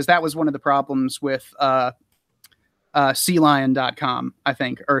 because that was one of the problems with CLion.com, I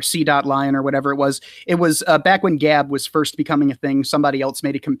think, or C.Lion or whatever it was. It was back when Gab was first becoming a thing. Somebody else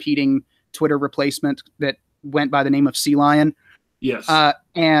made a competing Twitter replacement that went by the name of CLion. Yes.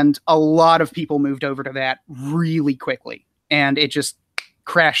 And a lot of people moved over to that really quickly, and it just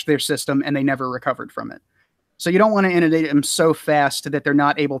crashed their system and they never recovered from it. So you don't want to inundate them so fast that they're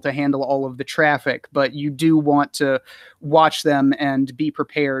not able to handle all of the traffic, but you do want to watch them and be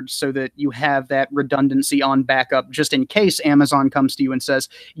prepared so that you have that redundancy on backup just in case Amazon comes to you and says,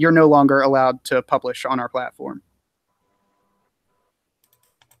 you're no longer allowed to publish on our platform.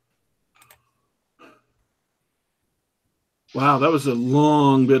 Wow, that was a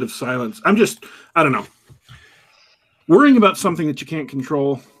long bit of silence. I don't know. Worrying about something that you can't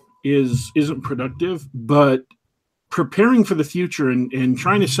control isn't productive, but preparing for the future and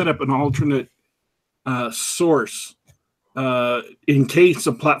trying to set up an alternate source in case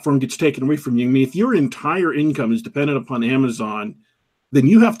a platform gets taken away from you. I mean, if your entire income is dependent upon Amazon, then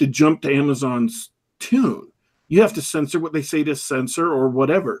you have to jump to Amazon's tune. You have to censor what they say to censor or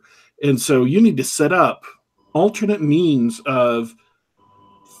whatever. And so you need to set up alternate means of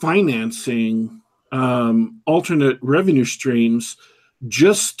financing alternate revenue streams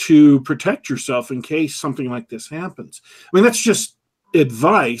just to protect yourself in case something like this happens. I mean, that's just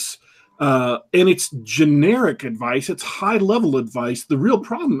advice, and it's generic advice. It's high-level advice. The real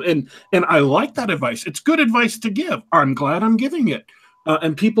problem, and I like that advice. It's good advice to give. I'm glad I'm giving it,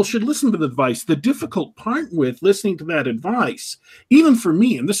 and people should listen to the advice. The difficult part with listening to that advice, even for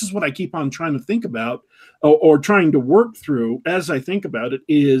me, and this is what I keep on trying to think about or trying to work through as I think about it,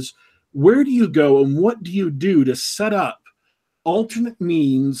 is where do you go and what do you do to set up alternate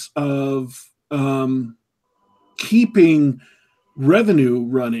means of keeping revenue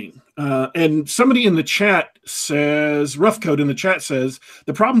running? And somebody in the chat says, Rough Code in the chat says,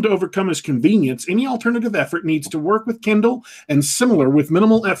 the problem to overcome is convenience. Any alternative effort needs to work with Kindle and similar with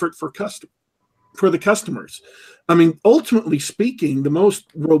minimal effort for the customers. I mean, ultimately speaking, the most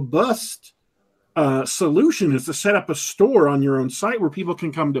robust solution is to set up a store on your own site where people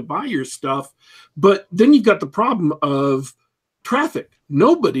can come to buy your stuff. But then you've got the problem of traffic.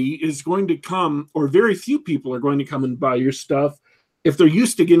 Nobody is going to come, or very few people are going to come and buy your stuff if they're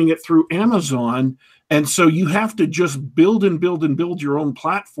used to getting it through Amazon. And so you have to just build and build and build your own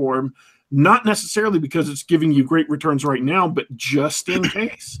platform, not necessarily because it's giving you great returns right now, but just in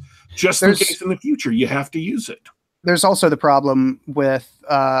case. Just in case in the future you have to use it. There's also the problem with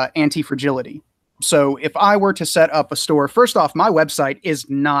anti-fragility. So if I were to set up a store, first off, my website is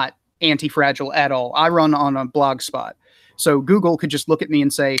not anti-fragile at all. I run on a Blogspot. So Google could just look at me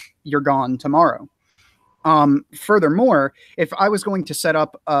and say, you're gone tomorrow. Furthermore, if I was going to set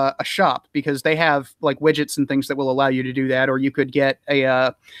up a shop, because they have like widgets and things that will allow you to do that, or you could get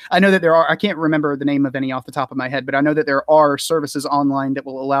I know that there are, I can't remember the name of any off the top of my head, but I know that there are services online that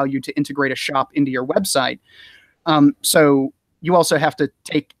will allow you to integrate a shop into your website. So you also have to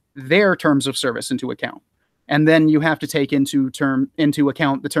take their terms of service into account. And then you have to take into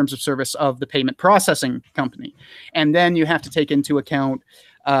account the terms of service of the payment processing company. And then you have to take into account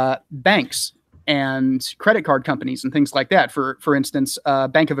banks and credit card companies and things like that. For instance,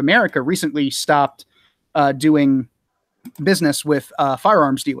 Bank of America recently stopped doing business with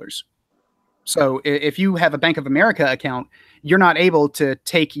firearms dealers. So if you have a Bank of America account, you're not able to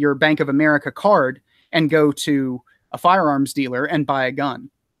take your Bank of America card and go to a firearms dealer and buy a gun,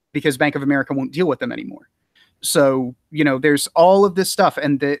 because Bank of America won't deal with them anymore. So, you know, there's all of this stuff.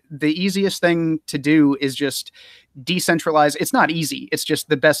 And the easiest thing to do is just decentralize. It's not easy. It's just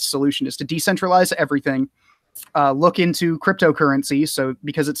the best solution is to decentralize everything. Look into cryptocurrency. So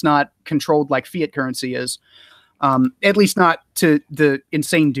because it's not controlled like fiat currency is, at least not to the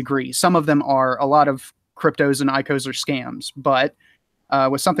insane degree. Some of them are. A lot of cryptos and ICOs are scams. But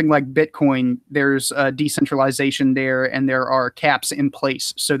with something like Bitcoin, there's decentralization there, and there are caps in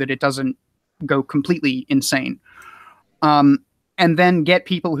place so that it doesn't go completely insane. And then get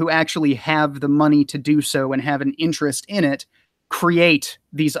people who actually have the money to do so and have an interest in it, create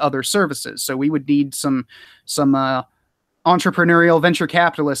these other services. So we would need some entrepreneurial venture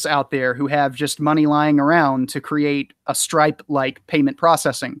capitalists out there who have just money lying around to create a Stripe-like payment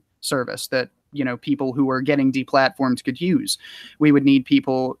processing service that, you know, people who are getting deplatformed could use. We would need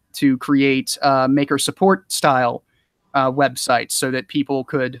people to create maker support style websites so that people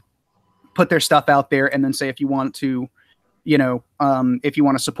could put their stuff out there and then say, if you want to, you know, if you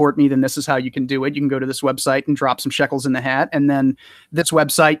want to support me, then this is how you can do it. You can go to this website and drop some shekels in the hat. And then this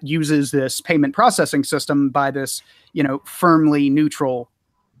website uses this payment processing system by this, you know, firmly neutral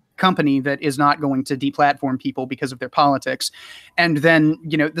company that is not going to deplatform people because of their politics. And then,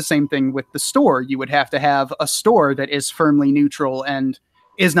 you know, the same thing with the store. You would have to have a store that is firmly neutral and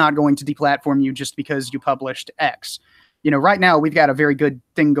is not going to deplatform you just because you published X. You know, right now we've got a very good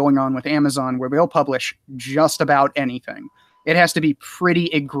thing going on with Amazon where they'll publish just about anything. It has to be pretty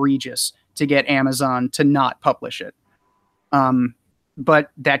egregious to get Amazon to not publish it.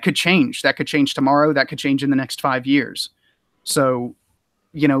 But that could change. That could change tomorrow. That could change in the next 5 years. So,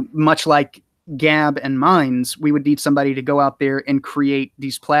 you know, much like Gab and Minds, we would need somebody to go out there and create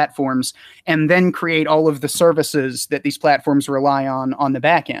these platforms and then create all of the services that these platforms rely on the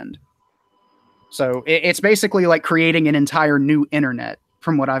back end. So it's basically like creating an entire new internet,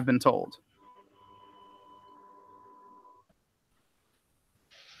 from what I've been told.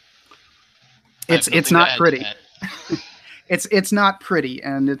 It's not pretty. It's not pretty,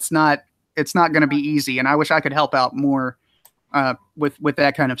 and it's not going to be easy. And I wish I could help out more with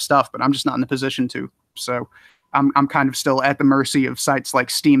that kind of stuff, but I'm just not in the position to. So I'm kind of still at the mercy of sites like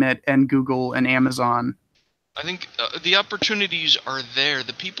Steemit and Google and Amazon. I think the opportunities are there.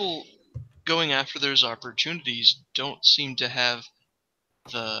 The people going after those opportunities don't seem to have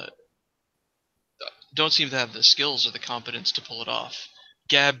the skills or the competence to pull it off.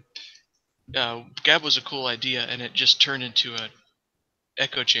 Gab was a cool idea, and it just turned into an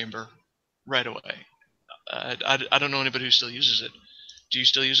echo chamber right away. I don't know anybody who still uses it. Do you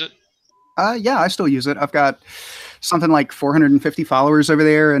still use it? Yeah, I still use it. I've got something like 450 followers over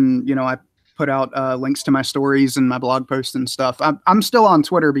there, and you know, I put out links to my stories and my blog posts and stuff. I'm still on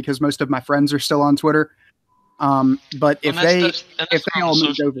Twitter because most of my friends are still on Twitter. But if they all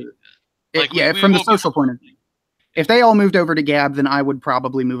moved over, from the social point of view, if they all moved over to Gab, then I would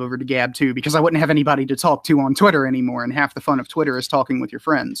probably move over to Gab too, because I wouldn't have anybody to talk to on Twitter anymore. And half the fun of Twitter is talking with your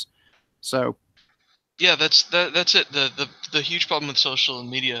friends. So, Yeah, that's it. The huge problem with social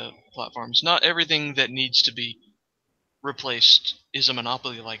media platforms. Not everything that needs to be replaced is a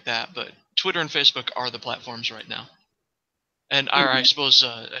monopoly like that, but Twitter and Facebook are the platforms right now. And I suppose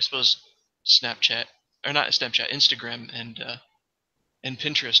Snapchat, or not Snapchat, Instagram and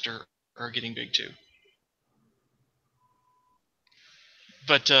Pinterest are getting big too.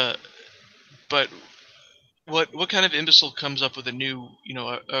 But what kind of imbecile comes up with a new,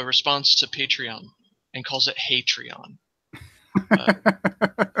 a response to Patreon and calls it Hatreon?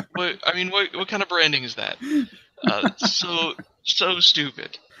 What kind of branding is that? So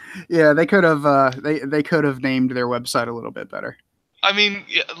stupid. Yeah, they could have they could have named their website a little bit better. I mean,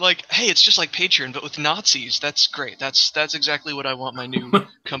 like, hey, it's just like Patreon, but with Nazis. That's great. That's exactly what I want my new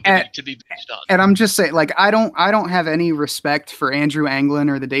company to be based on. And I'm just saying, like, I don't have any respect for Andrew Anglin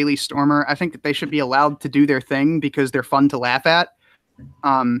or the Daily Stormer. I think that they should be allowed to do their thing because they're fun to laugh at.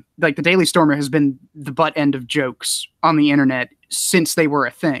 Like, the Daily Stormer has been the butt end of jokes on the internet since they were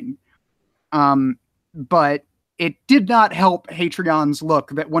a thing. But it did not help Hatreon's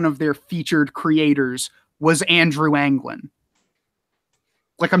look that one of their featured creators was Andrew Anglin.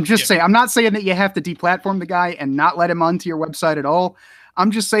 Like, I'm just saying, I'm not saying that you have to deplatform the guy and not let him onto your website at all. I'm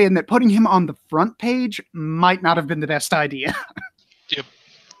just saying that putting him on the front page might not have been the best idea. Yep.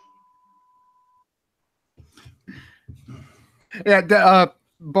 Yeah,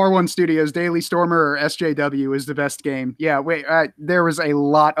 Bar One Studios, Daily Stormer or SJW is the best game. Yeah, wait, there was a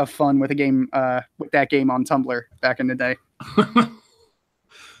lot of fun with a game, with that game on Tumblr back in the day.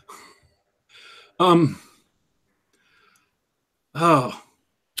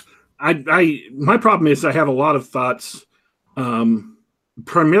 My problem is I have a lot of thoughts.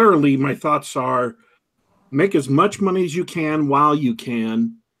 Primarily, my thoughts are make as much money as you can while you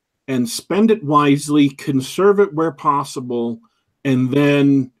can and spend it wisely, conserve it where possible, and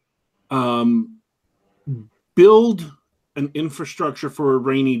then build an infrastructure for a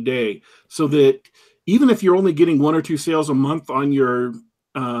rainy day so that even if you're only getting 1 or 2 sales a month on your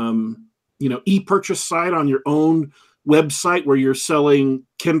e-purchase site on your own website where you're selling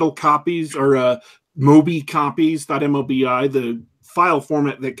Kindle copies or Mobi copies, .mobi, the file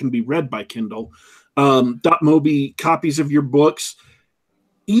format that can be read by Kindle, .mobi copies of your books.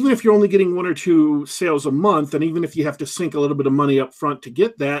 Even if you're only getting 1 or 2 sales a month, and even if you have to sink a little bit of money up front to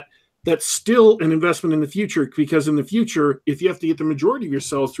get that, that's still an investment in the future, because in the future, if you have to get the majority of your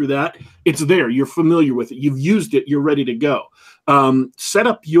sales through that, it's there. You're familiar with it. You've used it. You're ready to go. Set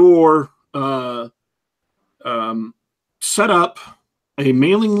up a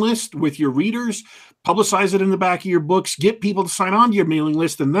mailing list with your readers, publicize it in the back of your books, get people to sign on to your mailing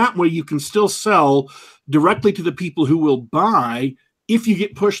list, and that way you can still sell directly to the people who will buy if you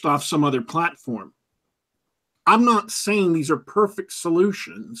get pushed off some other platform. I'm not saying these are perfect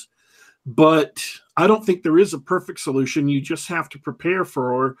solutions, but I don't think there is a perfect solution. You just have to prepare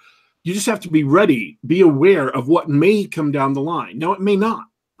for, you just have to be ready, be aware of what may come down the line. Now, it may not.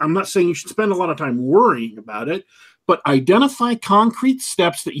 I'm not saying you should spend a lot of time worrying about it, but identify concrete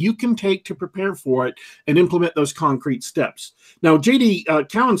steps that you can take to prepare for it and implement those concrete steps. Now, J.D.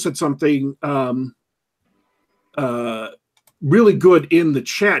 Cowan said something really good in the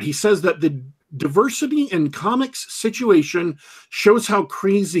chat. He says that the diversity in comics situation shows how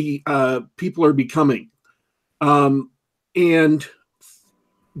crazy people are becoming. And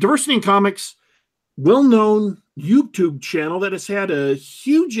Diversity in Comics, well-known YouTube channel that has had a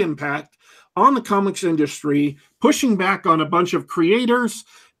huge impact on the comics industry, pushing back on a bunch of creators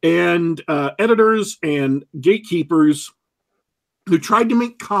and editors and gatekeepers who tried to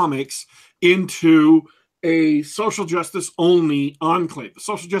make comics into a social justice only enclave, a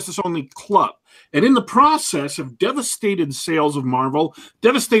social justice only club. And in the process have devastated sales of Marvel,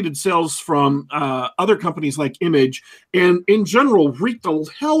 devastated sales from other companies like Image, and in general wreaked a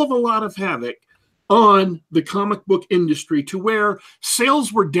hell of a lot of havoc on the comic book industry, to where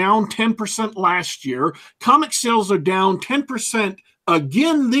sales were down 10% last year. Comic sales are down 10%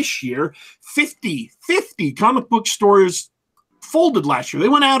 again this year. 50 comic book stores folded last year. They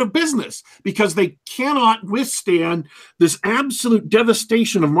went out of business because they cannot withstand this absolute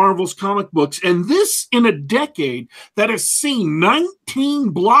devastation of Marvel's comic books. And this in a decade that has seen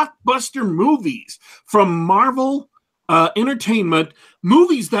 19 blockbuster movies from Marvel Entertainment,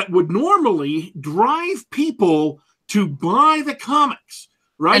 movies that would normally drive people to buy the comics.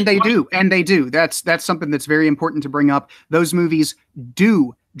 Right? And they do. That's something that's very important to bring up. Those movies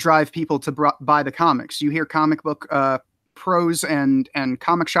do drive people to buy the comics. You hear comic book pros and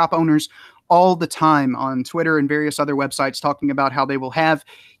comic shop owners all the time on Twitter and various other websites talking about how they will have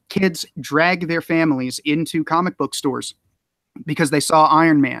kids drag their families into comic book stores because they saw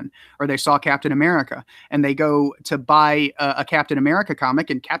Iron Man or they saw Captain America, and they go to buy a Captain America comic,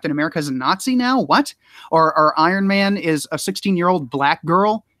 and Captain America is a Nazi now? What? Or Iron Man is a 16-year-old black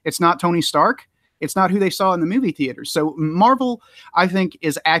girl. It's not Tony Stark. It's not who they saw in the movie theaters. So Marvel, I think,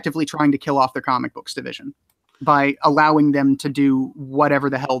 is actively trying to kill off their comic books division by allowing them to do whatever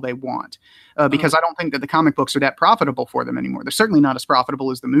the hell they want. Because I don't think that the comic books are that profitable for them anymore. They're certainly not as profitable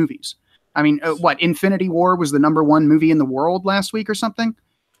as the movies. I mean, Infinity War was the #1 movie in the world last week or something?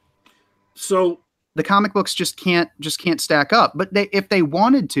 So the comic books just can't stack up. But if they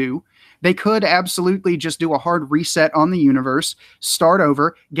wanted to, they could absolutely just do a hard reset on the universe, start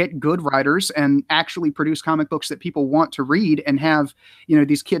over, get good writers, and actually produce comic books that people want to read, and have,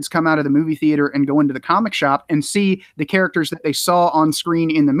 these kids come out of the movie theater and go into the comic shop and see the characters that they saw on screen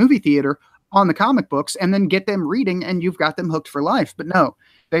in the movie theater on the comic books, and then get them reading, and you've got them hooked for life. But no,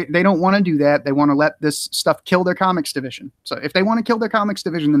 they don't want to do that. They want to let this stuff kill their comics division. So if they want to kill their comics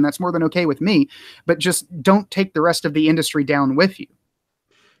division, then that's more than okay with me, but just don't take the rest of the industry down with you.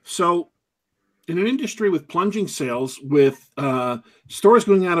 So in an industry with plunging sales, with stores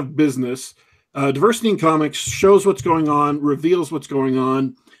going out of business, Diversity in Comics shows what's going on, reveals what's going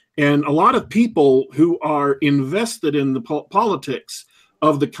on, and a lot of people who are invested in the politics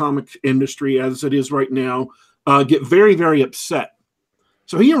of the comic industry as it is right now get very, very upset.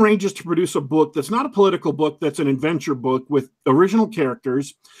 So he arranges to produce a book that's not a political book, that's an adventure book with original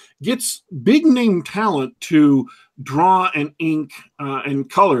characters, gets big name talent to draw and ink and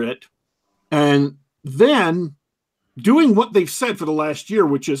color it, and then doing what they've said for the last year,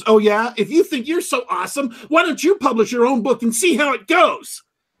 which is, oh yeah, if you think you're so awesome, why don't you publish your own book and see how it goes?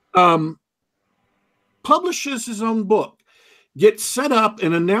 Publishes his own book, gets set up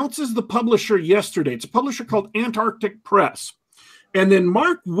and announces the publisher yesterday. It's a publisher called Antarctic Press. And then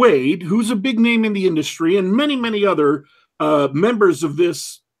Mark Waid, who's a big name in the industry, and many, many other members of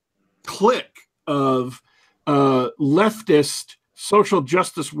this clique of leftist social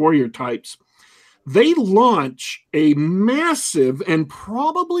justice warrior types, they launch a massive and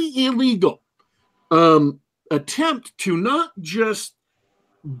probably illegal attempt to not just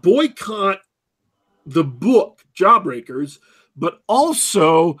boycott the book Jawbreakers, but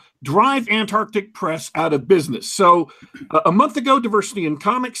also drive Antarctic Press out of business. So a month ago, Diversity in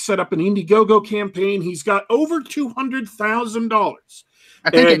Comics set up an Indiegogo campaign. He's got over $200,000. I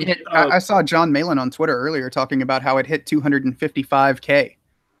think it hit, I saw John Malin on Twitter earlier talking about how it hit 255K.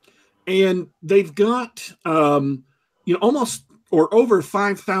 And they've got, almost or over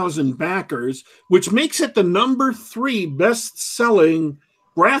 5,000 backers, which makes it the #3 best-selling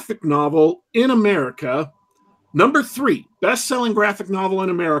graphic novel in America. #3 best-selling graphic novel in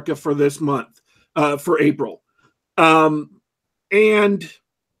America for this month, for April. And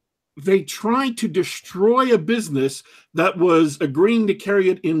they tried to destroy a business that was agreeing to carry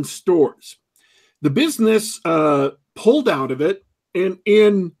it in stores. The business pulled out of it, and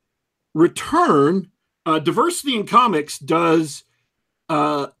in return, Diversity in Comics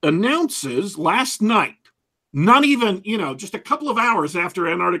announces last night, not even, just a couple of hours after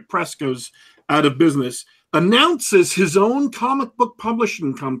Antarctic Press goes out of business, announces his own comic book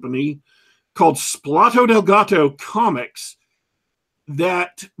publishing company called Splato Del Gato Comics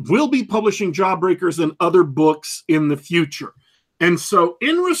that will be publishing Jawbreakers and other books in the future. And so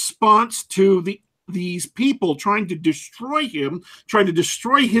in response to these people trying to destroy him, trying to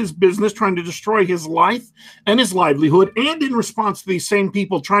destroy his business, trying to destroy his life and his livelihood, and in response to these same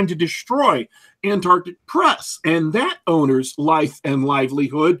people trying to destroy Antarctic Press and that owner's life and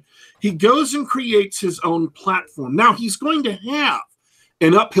livelihood, he goes and creates his own platform. Now, he's going to have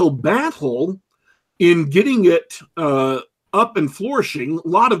an uphill battle in getting it up and flourishing. A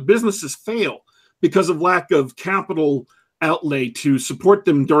lot of businesses fail because of lack of capital outlay to support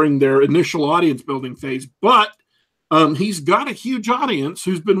them during their initial audience building phase. But he's got a huge audience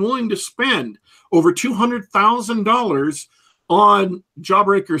who's been willing to spend over $200,000 on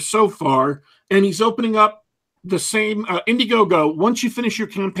Jawbreakers so far. And he's opening up the same Indiegogo. Once you finish your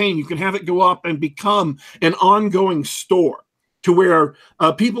campaign, you can have it go up and become an ongoing store to where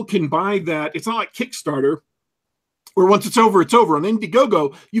people can buy that. It's not like Kickstarter, where once it's over, it's over. On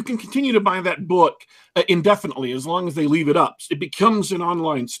Indiegogo, you can continue to buy that book indefinitely as long as they leave it up. It becomes an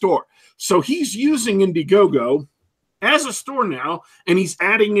online store. So he's using Indiegogo as a store now, and he's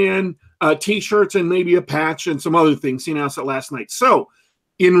adding in T-shirts and maybe a patch and some other things. He announced it last night. So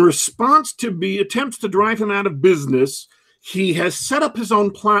in response to the attempts to drive him out of business, he has set up his own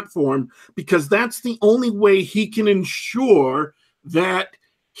platform because that's the only way he can ensure that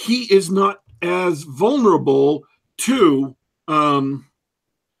he is not as vulnerable to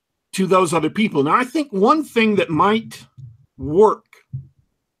those other people. Now, I think one thing that might work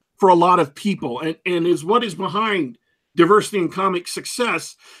for a lot of people, and is what is behind Diversity in Comics'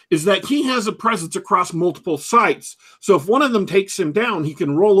 success is that he has a presence across multiple sites. So if one of them takes him down, he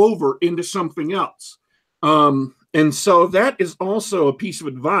can roll over into something else. And so that is also a piece of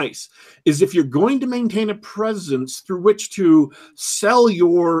advice, is if you're going to maintain a presence through which to sell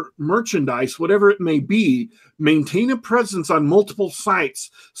your merchandise, whatever it may be, maintain a presence on multiple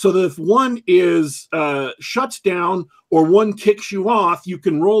sites so that if one is shuts down or one kicks you off, you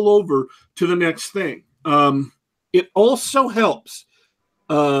can roll over to the next thing. It also helps,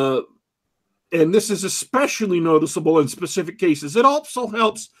 and this is especially noticeable in specific cases, it also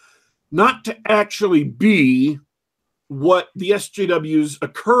helps not to actually be what the SJWs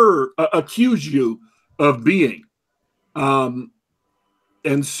accuse you of being. And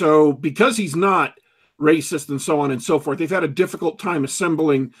so because he's not racist and so on and so forth, they've had a difficult time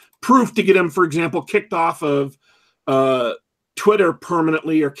assembling proof to get him, for example, kicked off of Twitter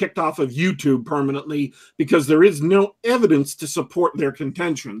permanently or kicked off of YouTube permanently, because there is no evidence to support their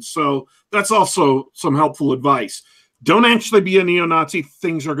contention. So that's also some helpful advice. Don't actually be a neo-Nazi.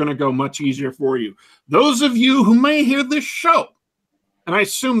 Things are going to go much easier for you. Those of you who may hear this show, and I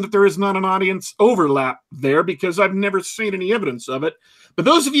assume that there is not an audience overlap there because I've never seen any evidence of it, but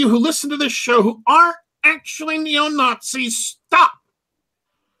those of you who listen to this show who aren't actually neo-Nazis, stop.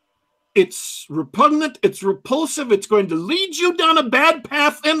 It's repugnant, it's repulsive, it's going to lead you down a bad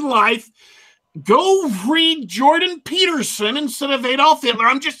path in life. Go read Jordan Peterson instead of Adolf Hitler.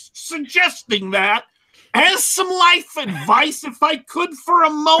 I'm just suggesting that as some life advice, if I could for a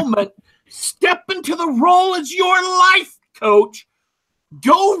moment, step into the role as your life coach.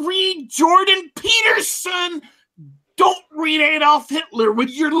 Go read Jordan Peterson. Don't read Adolf Hitler when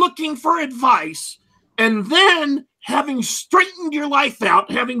you're looking for advice. And then, having straightened your life out,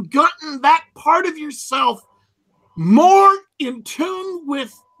 having gotten that part of yourself more in tune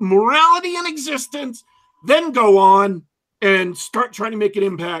with morality and existence, then go on and start trying to make an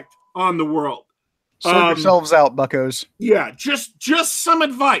impact on the world. Sort yourselves out, buckos. Yeah, just some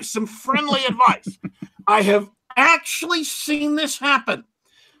advice, some friendly advice. I have actually seen this happen.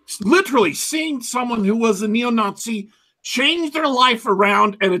 Literally seeing someone who was a neo-Nazi change their life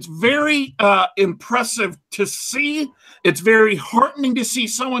around, and it's very impressive to see. It's very heartening to see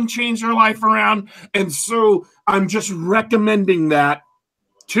someone change their life around, and so I'm just recommending that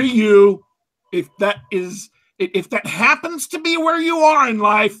to you. If that happens to be where you are in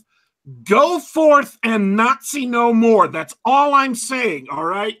life, go forth and Nazi no more. That's all I'm saying, all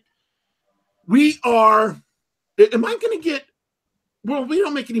right? We are... Am I going to get... Well, we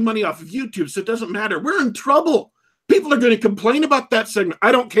don't make any money off of YouTube, so it doesn't matter. We're in trouble. People are going to complain about that segment.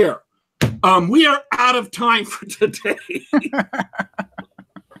 I don't care. We are out of time for today.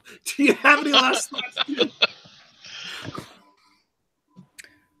 Do you have any last thoughts?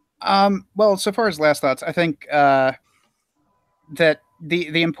 Well, so far as last thoughts, I think that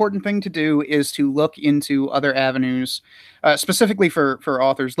the important thing to do is to look into other avenues, specifically for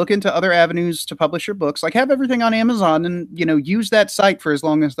authors. Look into other avenues to publish your books. Like, have everything on Amazon and, use that site for as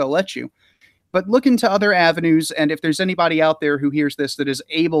long as they'll let you. But look into other avenues, and if there's anybody out there who hears this that is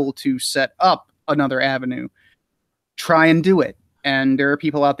able to set up another avenue, try and do it. And there are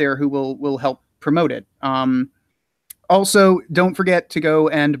people out there who will help promote it. Also, don't forget to go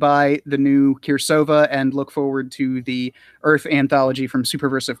and buy the new Kirsova and look forward to the Earth anthology from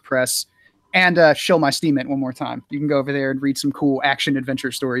Superversive Press. And show my Steemit one more time. You can go over there and read some cool action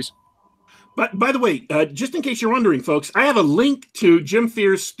adventure stories. But by the way, just in case you're wondering, folks, I have a link to Jim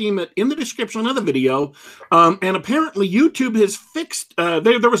Fear's Steemit in the description of the video. And apparently YouTube has fixed,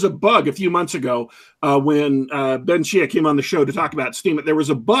 there was a bug a few months ago when Ben Shea came on the show to talk about Steemit. There was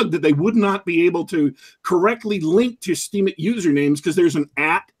a bug that they would not be able to correctly link to Steemit usernames because there's an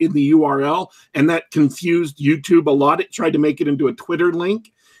 @ in the URL, and that confused YouTube a lot. It tried to make it into a Twitter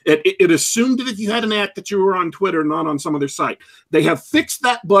link. It assumed that if you had an @ that you were on Twitter, not on some other site. They have fixed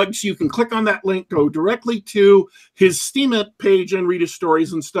that bug, so you can click on that link, go directly to his Steemit page and read his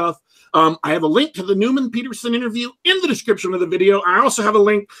stories and stuff. I have a link to the Newman Peterson interview in the description of the video. I also have a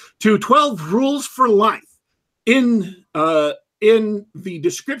link to 12 Rules for Life in the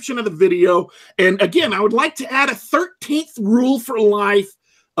description of the video. And again, I would like to add a 13th rule for life.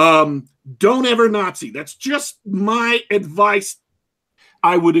 Don't ever Nazi. That's just my advice.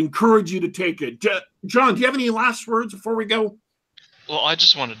 I would encourage you to take it. John, do you have any last words before we go? Well, I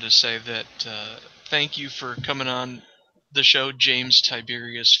just wanted to say that thank you for coming on the show, James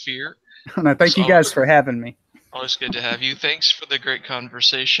Tiberius Fear. No, thank you guys for having me. Always good to have you. Thanks for the great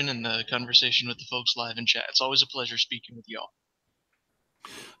conversation and the conversation with the folks live in chat. It's always a pleasure speaking with y'all.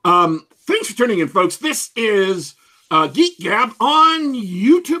 Thanks for tuning in, folks. This is Geek Gab on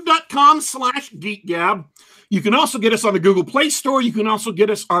youtube.com/GeekGab. You can also get us on the Google Play Store. You can also get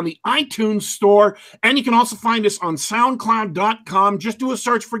us on the iTunes Store. And you can also find us on SoundCloud.com. Just do a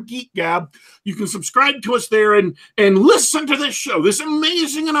search for Geek Gab. You can subscribe to us there and listen to this show, this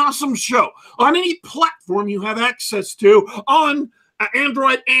amazing and awesome show, on any platform you have access to, on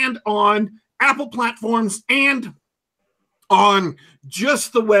Android and on Apple platforms and on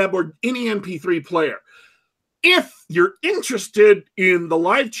just the web or any MP3 player. If you're interested in the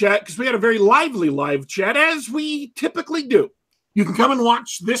live chat, because we had a very lively live chat, as we typically do, you can come and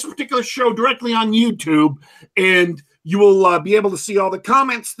watch this particular show directly on YouTube, and you will be able to see all the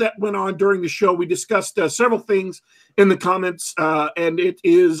comments that went on during the show. We discussed several things in the comments, and it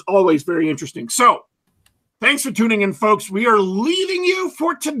is always very interesting. So, thanks for tuning in, folks. We are leaving you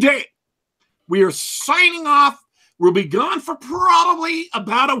for today. We are signing off. We'll be gone for probably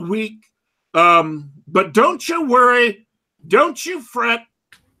about a week. But don't you worry. Don't you fret.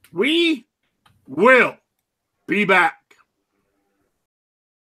 We will be back.